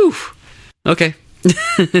kidding. Woo. Okay.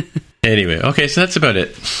 Anyway, okay, so that's about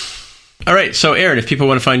it. All right, so Aaron, if people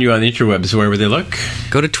want to find you on the interwebs, where would they look?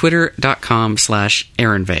 Go to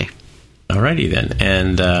twitter.com/AaronVay. Alrighty then.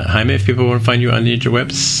 And Jaime, if people want to find you on the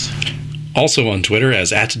interwebs? Also on Twitter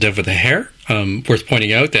as @DevWithAHair. Worth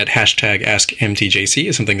pointing out that hashtag AskMTJC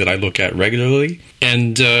is something that I look at regularly.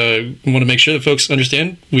 And want to make sure that folks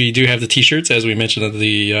understand we do have the t-shirts, as we mentioned at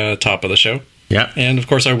the top of the show. Yeah. And of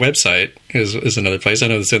course our website is another place. I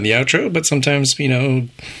know it's in the outro, but sometimes,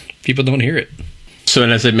 people don't hear it. So,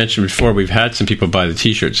 and as I mentioned before, we've had some people buy the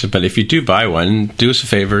t-shirts, but if you do buy one, do us a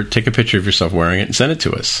favor, take a picture of yourself wearing it and send it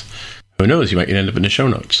to us. Who knows, you might end up in the show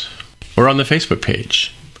notes. Or on the Facebook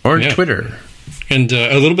page. Or on Twitter. And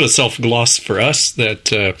a little bit of self-gloss for us, that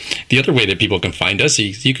the other way that people can find us,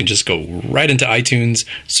 you can just go right into iTunes,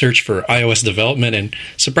 search for iOS development, and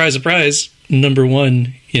surprise, surprise,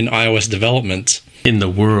 #1 in iOS development. In the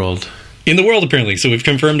world. In the world, apparently. So we've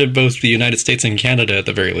confirmed it both the United States and Canada at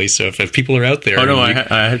the very least. So if people are out there... Oh, no,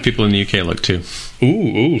 I had people in the UK look too.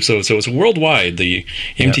 Ooh. So it's worldwide, the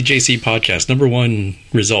MTJC podcast, #1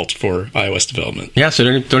 result for iOS development. Yeah,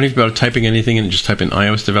 so don't even bother typing anything and just type in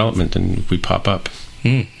iOS development and we pop up.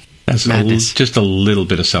 That's just a little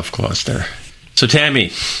bit of self-gloss there. So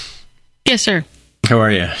Tammy. Yes, sir. How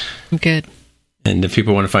are you? I'm good. And if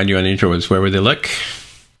people want to find you on the interwebs, where would they look?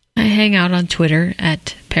 I hang out on Twitter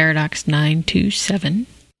at Paradox927.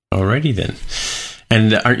 Alrighty then.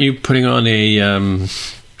 And aren't you putting on a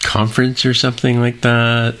conference or something like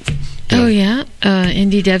that? Oh, yeah.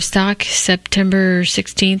 Indie DevStock, September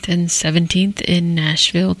 16th and 17th in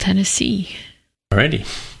Nashville, Tennessee. Alrighty.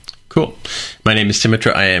 Cool. My name is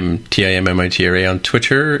Timitra. I am TIMMITRA on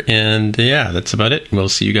Twitter. And that's about it. We'll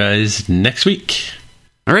see you guys next week.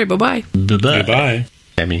 All right. Bye-bye. Bye-bye. Goodbye.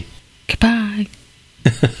 Tammy. Goodbye.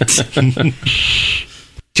 You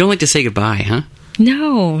don't like to say goodbye, huh?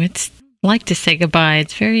 No, it's like to say goodbye.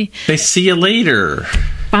 It's very... They see you later.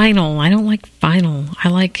 Final. I don't like final. I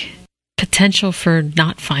like potential for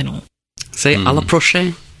not final. Say à la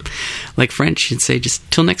prochaine. Like French, you'd say just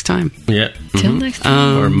till next time. Yeah. Till next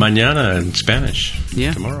time. Or mañana in Spanish.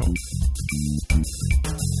 Yeah. Tomorrow.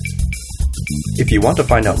 If you want to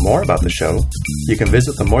find out more about the show, you can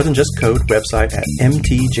visit the More Than Just Code website at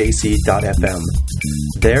mtjc.fm.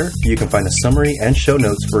 There, you can find a summary and show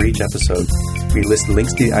notes for each episode. We list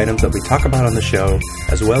links to the items that we talk about on the show,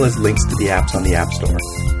 as well as links to the apps on the App Store.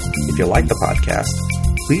 If you like the podcast,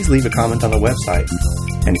 please leave a comment on the website.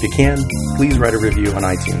 And if you can, please write a review on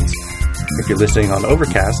iTunes. If you're listening on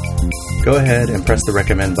Overcast, go ahead and press the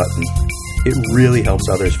recommend button. It really helps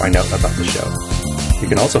others find out about the show. You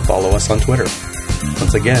can also follow us on Twitter.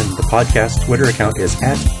 Once again, the podcast Twitter account is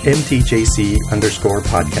at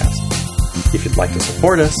 @MTJC_podcast. If you'd like to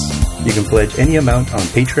support us, you can pledge any amount on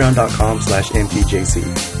patreon.com/MTJC.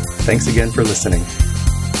 Thanks again for listening.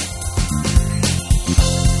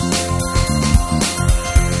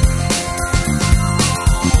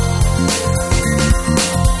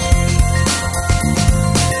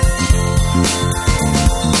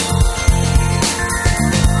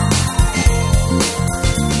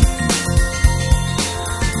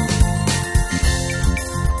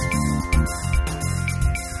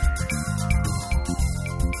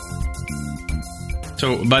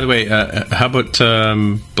 So, by the way, how about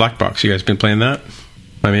Black Box? You guys been playing that?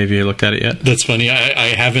 Maybe you looked at it yet? That's funny.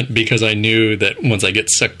 I haven't, because I knew that once I get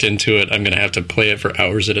sucked into it, I'm going to have to play it for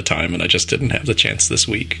hours at a time, and I just didn't have the chance this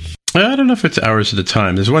week. I don't know if it's hours at a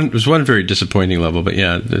time. There's one very disappointing level, but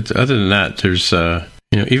yeah, other than that, there's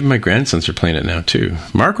even my grandsons are playing it now too.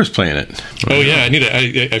 Mark was playing it. Yeah,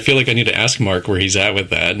 I feel like I need to ask Mark where he's at with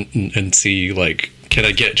that and see, like, can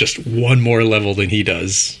I get just one more level than he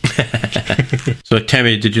does? So,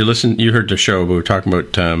 Tammy, did you listen? You heard the show. We were talking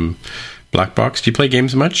about Black Box. Do you play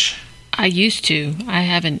games much? I used to. I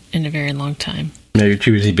haven't in a very long time. Now you're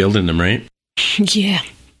too busy building them, right? Yeah,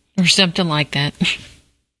 or something like that.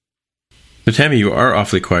 But Tammy, you are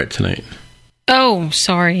awfully quiet tonight. Oh,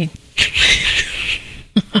 sorry.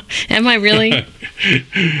 Am I really?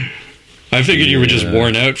 I figured you were just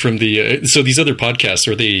worn out from the... so these other podcasts,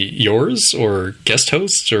 are they yours or guest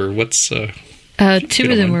hosts or what's...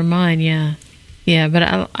 two of them were mine, yeah. Yeah,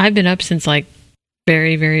 but I've been up since like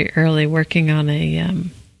very, very early working on a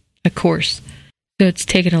course. So it's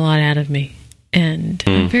taken a lot out of me. And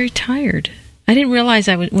I'm very tired. I didn't realize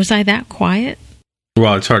was I that quiet?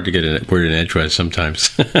 Well, it's hard to get a word in edgewise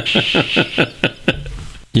sometimes.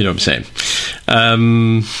 You know what I'm saying.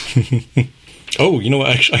 Oh, you know what?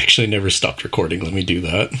 I actually never stopped recording. Let me do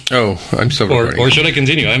that. Oh, I'm still recording. Or should I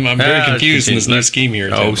continue? I'm very confused in this new scheme here.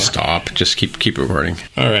 Oh, stop. Just keep recording.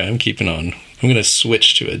 All right, I'm keeping on. I'm going to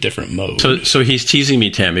switch to a different mode. So he's teasing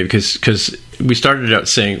me, Tammy, because we started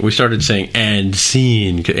saying and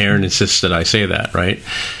scene. Aaron insists that I say that, right?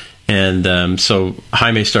 And so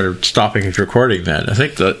Jaime started stopping his recording then. I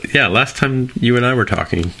think last time you and I were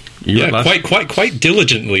talking. Quite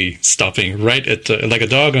diligently stopping right at like a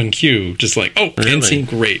dog on cue, just like, oh, really? End scene,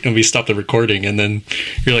 great. And we stopped the recording, and then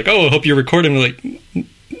you're like, oh, I hope you're recording. We're like,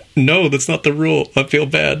 no, that's not the rule. I feel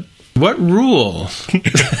bad. What rule?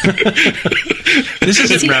 This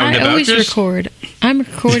isn't roundabout. I always record. I'm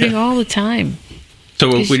recording all the time.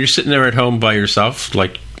 So when you're sitting there at home by yourself,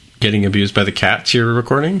 like getting abused by the cats, you're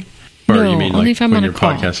recording? Or no, you mean only like if I'm on a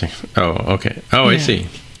call. Podcasting? Oh, okay. Oh, yeah. I see.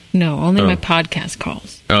 No, only my podcast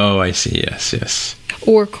calls. Oh, I see. Yes.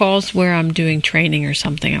 Or calls where I'm doing training or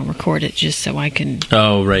something. I'll record it just so I can...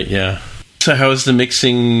 Oh, right, yeah. So how's the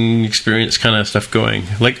mixing experience kind of stuff going?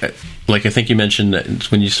 Like I think you mentioned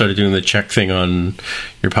that when you started doing the check thing on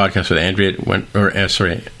your podcast with Andrea,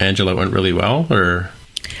 Angela, went really well, or...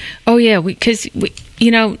 Oh, yeah, because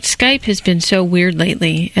Skype has been so weird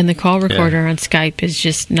lately, and the call recorder on Skype is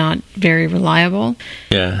just not very reliable.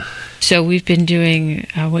 Yeah. So we've been doing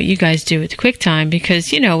what you guys do with QuickTime,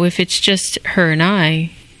 because, if it's just her and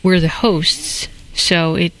I, we're the hosts,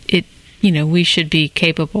 so it we should be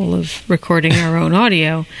capable of recording our own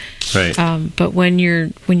audio. Right. But when you're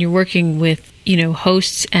working with,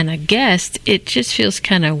 hosts and a guest, it just feels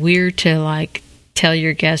kind of weird to, like, tell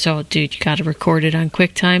your guest, oh, dude, you got to record it on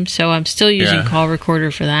QuickTime. So I'm still using Call Recorder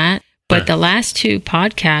for that. But the last two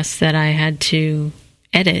podcasts that I had to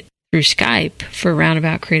edit through Skype for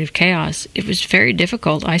Roundabout Creative Chaos, it was very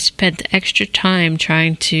difficult. I spent extra time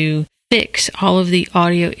trying to fix all of the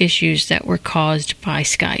audio issues that were caused by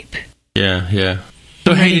Skype. Yeah.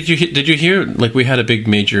 So, hey, did you hear, like, we had a big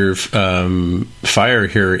major fire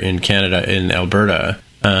here in Canada, in Alberta.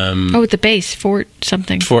 At the base, Fort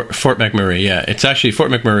something. Fort McMurray, yeah. It's actually,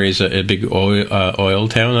 Fort McMurray is a big oil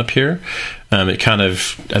town up here. It kind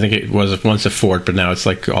of, I think it was once a fort, but now it's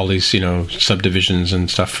like all these, subdivisions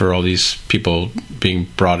and stuff for all these people being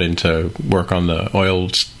brought in to work on the oil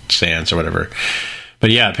sands or whatever.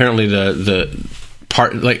 But yeah, apparently the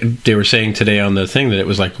part, like they were saying today on the thing, that it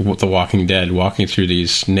was like The Walking Dead walking through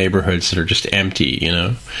these neighborhoods that are just empty,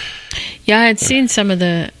 Yeah, I had seen some of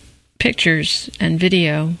the pictures and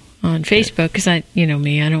video on Facebook, because I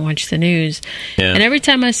don't watch the news. Yeah. And every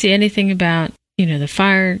time I see anything about, the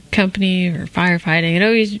fire company or firefighting, it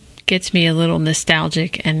always gets me a little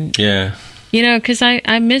nostalgic. And, because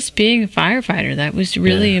I miss being a firefighter. That was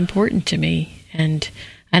really important to me. And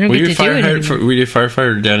I don't get to do it anymore. Were you a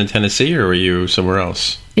firefighter down in Tennessee, or were you somewhere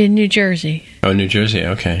else? In New Jersey. Oh, New Jersey.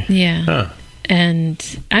 Okay. Yeah. Huh.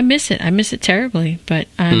 And I miss it. I miss it terribly. But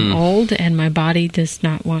I'm old, and my body does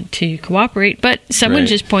not want to cooperate. But someone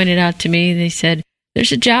just pointed out to me, they said,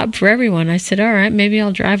 there's a job for everyone. I said, all right, maybe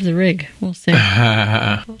I'll drive the rig. We'll see.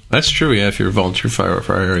 That's true, yeah, if you're a volunteer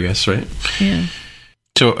firefighter, I guess, right? Yeah.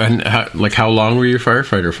 So, and how long were you a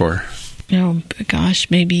firefighter for? Oh, gosh,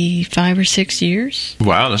 maybe 5 or 6 years.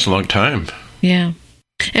 Wow, that's a long time. Yeah.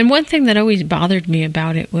 And one thing that always bothered me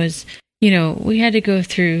about it was, we had to go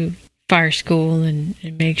through fire school and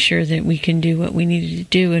make sure that we can do what we needed to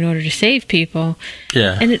do in order to save people.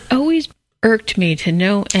 Yeah. And it always irked me to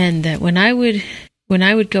no end that when I would when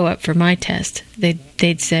I would go up for my test,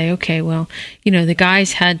 they'd say, okay, well, the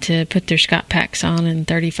guys had to put their Scott packs on in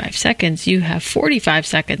 35 seconds. You have 45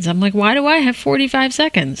 seconds. I'm like, why do I have 45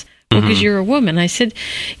 seconds? Well, because you're a woman. I said,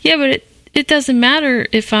 yeah, but it doesn't matter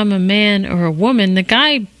if I'm a man or a woman. The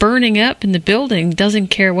guy burning up in the building doesn't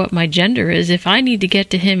care what my gender is. If I need to get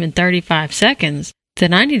to him in 35 seconds,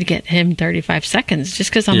 then I need to get him 35 seconds. Just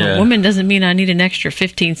because I'm a woman doesn't mean I need an extra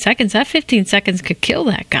 15 seconds. That 15 seconds could kill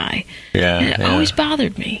that guy. Yeah, and it always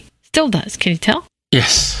bothered me. Still does. Can you tell?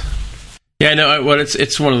 Yes. Yeah, no. Well,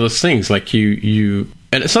 it's one of those things. Like you,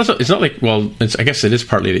 and it's not like. Well, I guess it is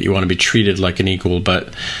partly that you want to be treated like an equal, but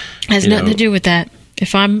it has nothing to do with that.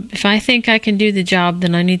 If I think I can do the job,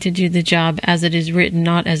 then I need to do the job as it is written,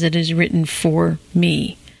 not as it is written for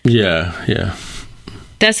me. Yeah.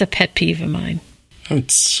 That's a pet peeve of mine. I'm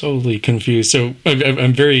totally confused. So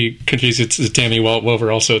I'm very confused. It's Tammy. While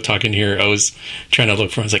we're also talking here, I was trying to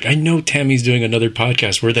look for. I was like, I know Tammy's doing another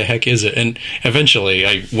podcast. Where the heck is it? And eventually,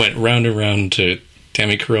 I went round and round to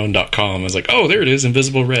TammyCarone.com. I was like, oh, there it is,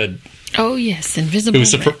 Invisible Red. Oh yes, Invisible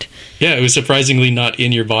Red. Yeah, it was surprisingly not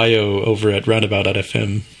in your bio over at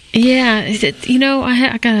Roundabout.fm. Yeah,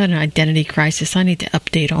 I got an identity crisis. I need to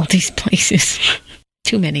update all these places.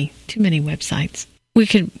 Too many websites. We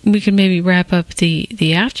could maybe wrap up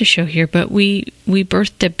the after show here, but we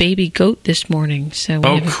birthed a baby goat this morning, so we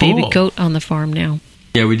have a baby goat on the farm now.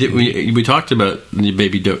 Yeah, we did. We talked about the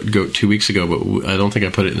baby goat 2 weeks ago, but I don't think I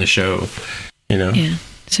put it in the show. Yeah.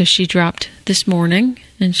 So she dropped this morning,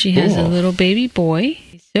 and she has a little baby boy.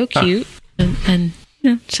 He's so cute, and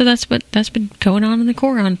so that's been going on in the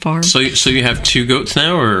Coron farm. So you have 2 goats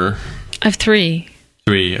now, or I have 3.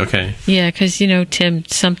 3, okay. Yeah, because Tim,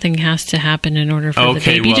 something has to happen in order for the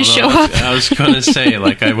baby to show up. I was going to say,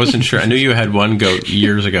 like, I wasn't sure. I knew you had 1 goat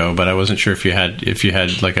years ago, but I wasn't sure if you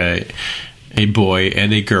had like a boy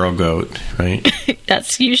and a girl goat, right?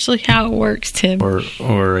 That's usually how it works, Tim. Or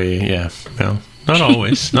well. Not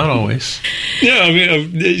always. Not always. Yeah, I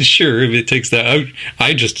mean, sure, if it takes that.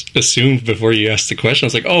 I just assumed before you asked the question, I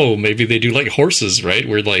was like, oh, maybe they do like horses, right?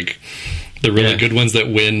 Where like the really good ones that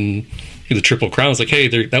win the Triple Crown. It's like, hey,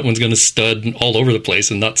 that one's going to stud all over the place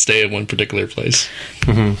and not stay at one particular place.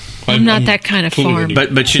 Mm-hmm. I'm not that kind of farm.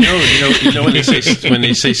 But when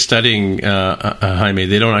they say studying, Jaime,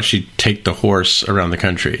 they don't actually take the horse around the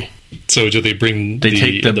country. So do they bring? They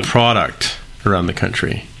take the product around the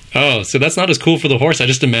country. Oh, so that's not as cool for the horse. I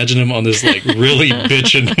just imagine him on this like really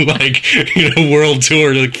bitchin' like world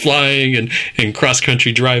tour, like flying and cross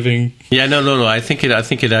country driving. Yeah, no. I think it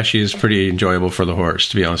actually is pretty enjoyable for the horse,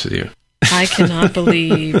 to be honest with you. I cannot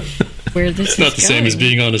believe where this is going. It's not the same as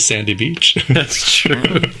being on a sandy beach. That's true.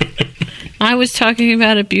 I was talking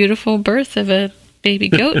about a beautiful birth of a baby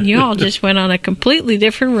goat, and you all just went on a completely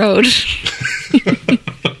different road.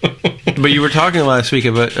 But you were talking last week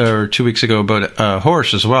or 2 weeks ago about a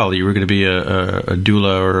horse as well. You were going to be a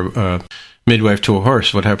doula or a midwife to a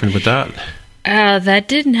horse. What happened with that? That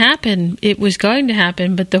didn't happen. It was going to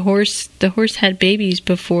happen, but the horse had babies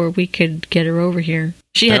before we could get her over here.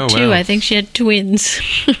 She had 2. Wow. I think she had twins.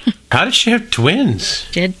 How did she have twins?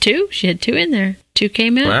 She had 2. She had 2 in there. 2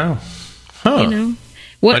 came out. Wow. Huh.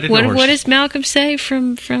 What does Malcolm say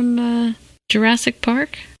from Jurassic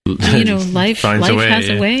Park? Life has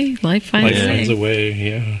a way. Life finds a way.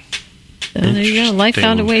 Yeah. So there you go. Life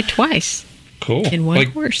found a way twice. Cool. In one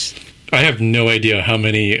horse. I have no idea how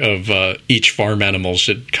many of each farm animal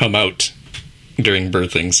should come out during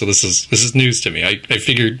birthing. So this is news to me. I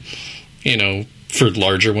figured, for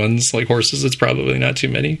larger ones like horses, it's probably not too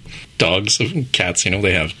many. Dogs and cats,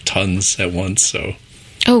 they have tons at once. So.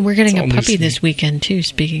 Oh, we're getting a puppy this weekend too.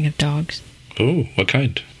 Speaking of dogs. Oh, what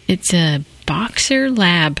kind? It's a Boxer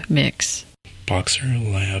Lab mix. Boxer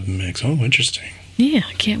Lab mix. Oh, interesting. Yeah,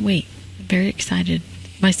 I can't wait. I'm very excited.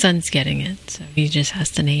 My son's getting it, so he just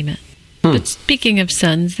has to name it. But speaking of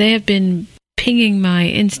sons, they have been pinging my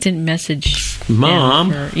instant message.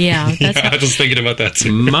 Mom. I was thinking about that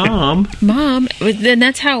too. Mom. And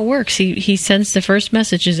that's how it works. He sends the first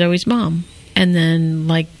message is always mom. And then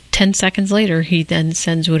like 10 seconds later, he then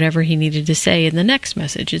sends whatever he needed to say in the next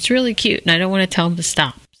message. It's really cute, and I don't want to tell him to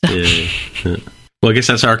stop. So. Yeah. Well, I guess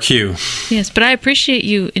that's our cue. Yes, but I appreciate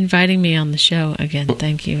you inviting me on the show again.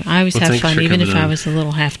 Thank you. I always have fun, even if I was a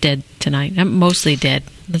little half dead tonight. I'm mostly dead.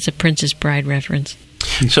 That's a Princess Bride reference.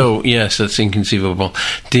 So, yes, that's inconceivable.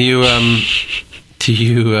 Do you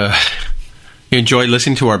enjoy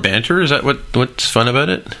listening to our banter? Is that what's fun about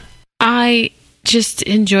it? I just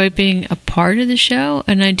enjoy being a part of the show,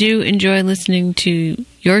 and I do enjoy listening to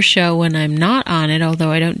your show when I'm not on it,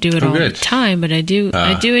 although I don't do it all the time, but I do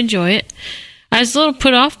enjoy it. I was a little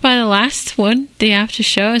put off by the last one, the after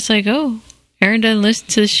show. It's like, oh, Aaron doesn't listen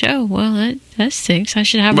to the show. Well, that stinks. I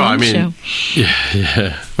should have him on the show.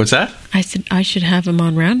 Yeah. What's that? I said I should have him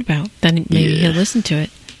on Roundabout. Then maybe he'll listen to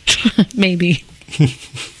it. Maybe.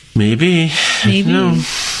 Maybe. No.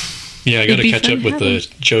 Yeah, I got to catch up with the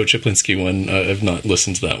Joe Chiplinski one. I've not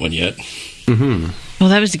listened to that one yet. Mm-hmm. Well,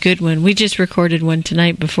 that was a good one. We just recorded one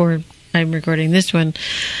tonight before I'm recording this one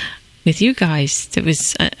with you guys. It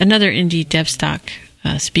was another indie DevStock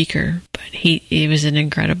speaker, but he was an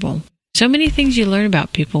incredible. So many things you learn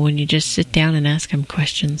about people when you just sit down and ask them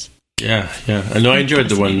questions. Yeah. I know I enjoyed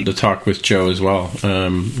the talk with Joe as well.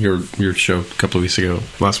 Your show a couple of weeks ago,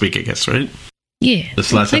 last week, I guess, right? Yeah.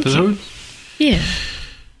 This last episode? Yeah.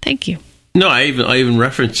 Thank you. No, I even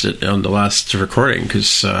referenced it on the last recording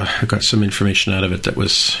because I got some information out of it that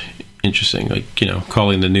was interesting. Like,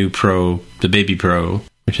 calling the new Pro the Baby Pro,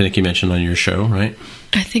 which I think you mentioned on your show, right?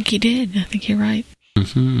 I think you did. I think you're right.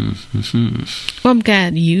 Mm-hmm. Well, I'm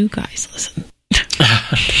glad you guys listen.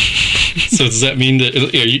 So does that mean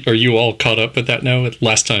that are you all caught up with that now?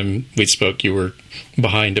 Last time we spoke, you were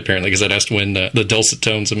behind apparently because I'd asked when the dulcet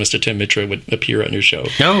tones of Mr. Tim Mitra would appear on your show.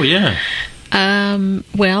 Oh yeah.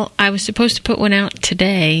 Well, I was supposed to put one out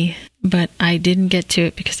today, but I didn't get to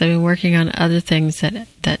it because I've been working on other things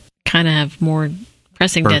that kind of have more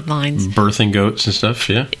pressing deadlines. Birthing goats and stuff,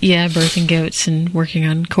 yeah? Yeah, birthing goats and working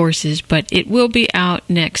on courses, but it will be out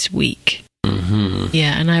next week. Mm-hmm.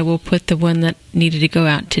 Yeah, and I will put the one that needed to go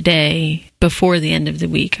out today before the end of the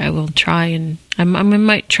week. I will try and I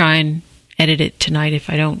might try and edit it tonight if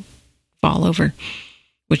I don't fall over,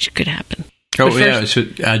 which could happen. Oh, yeah, it's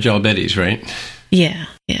with Agile Betties, right? Yeah,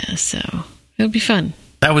 so it'll be fun.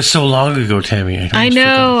 That was so long ago, Tammy. I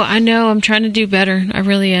know. I'm trying to do better. I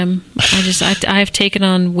really am. I have taken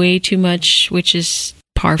on way too much, which is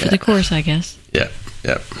par for the course, I guess. Yeah.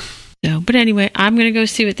 So, but anyway, I'm going to go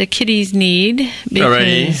see what the kiddies need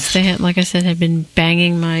because they, like I said, have been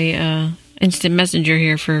banging my instant messenger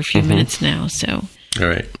here for a few minutes now. So, all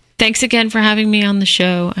right. Thanks again for having me on the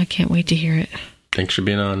show. I can't wait to hear it. Thanks for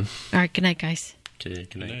being on. All right. Good night, guys. Okay.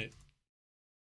 Good night.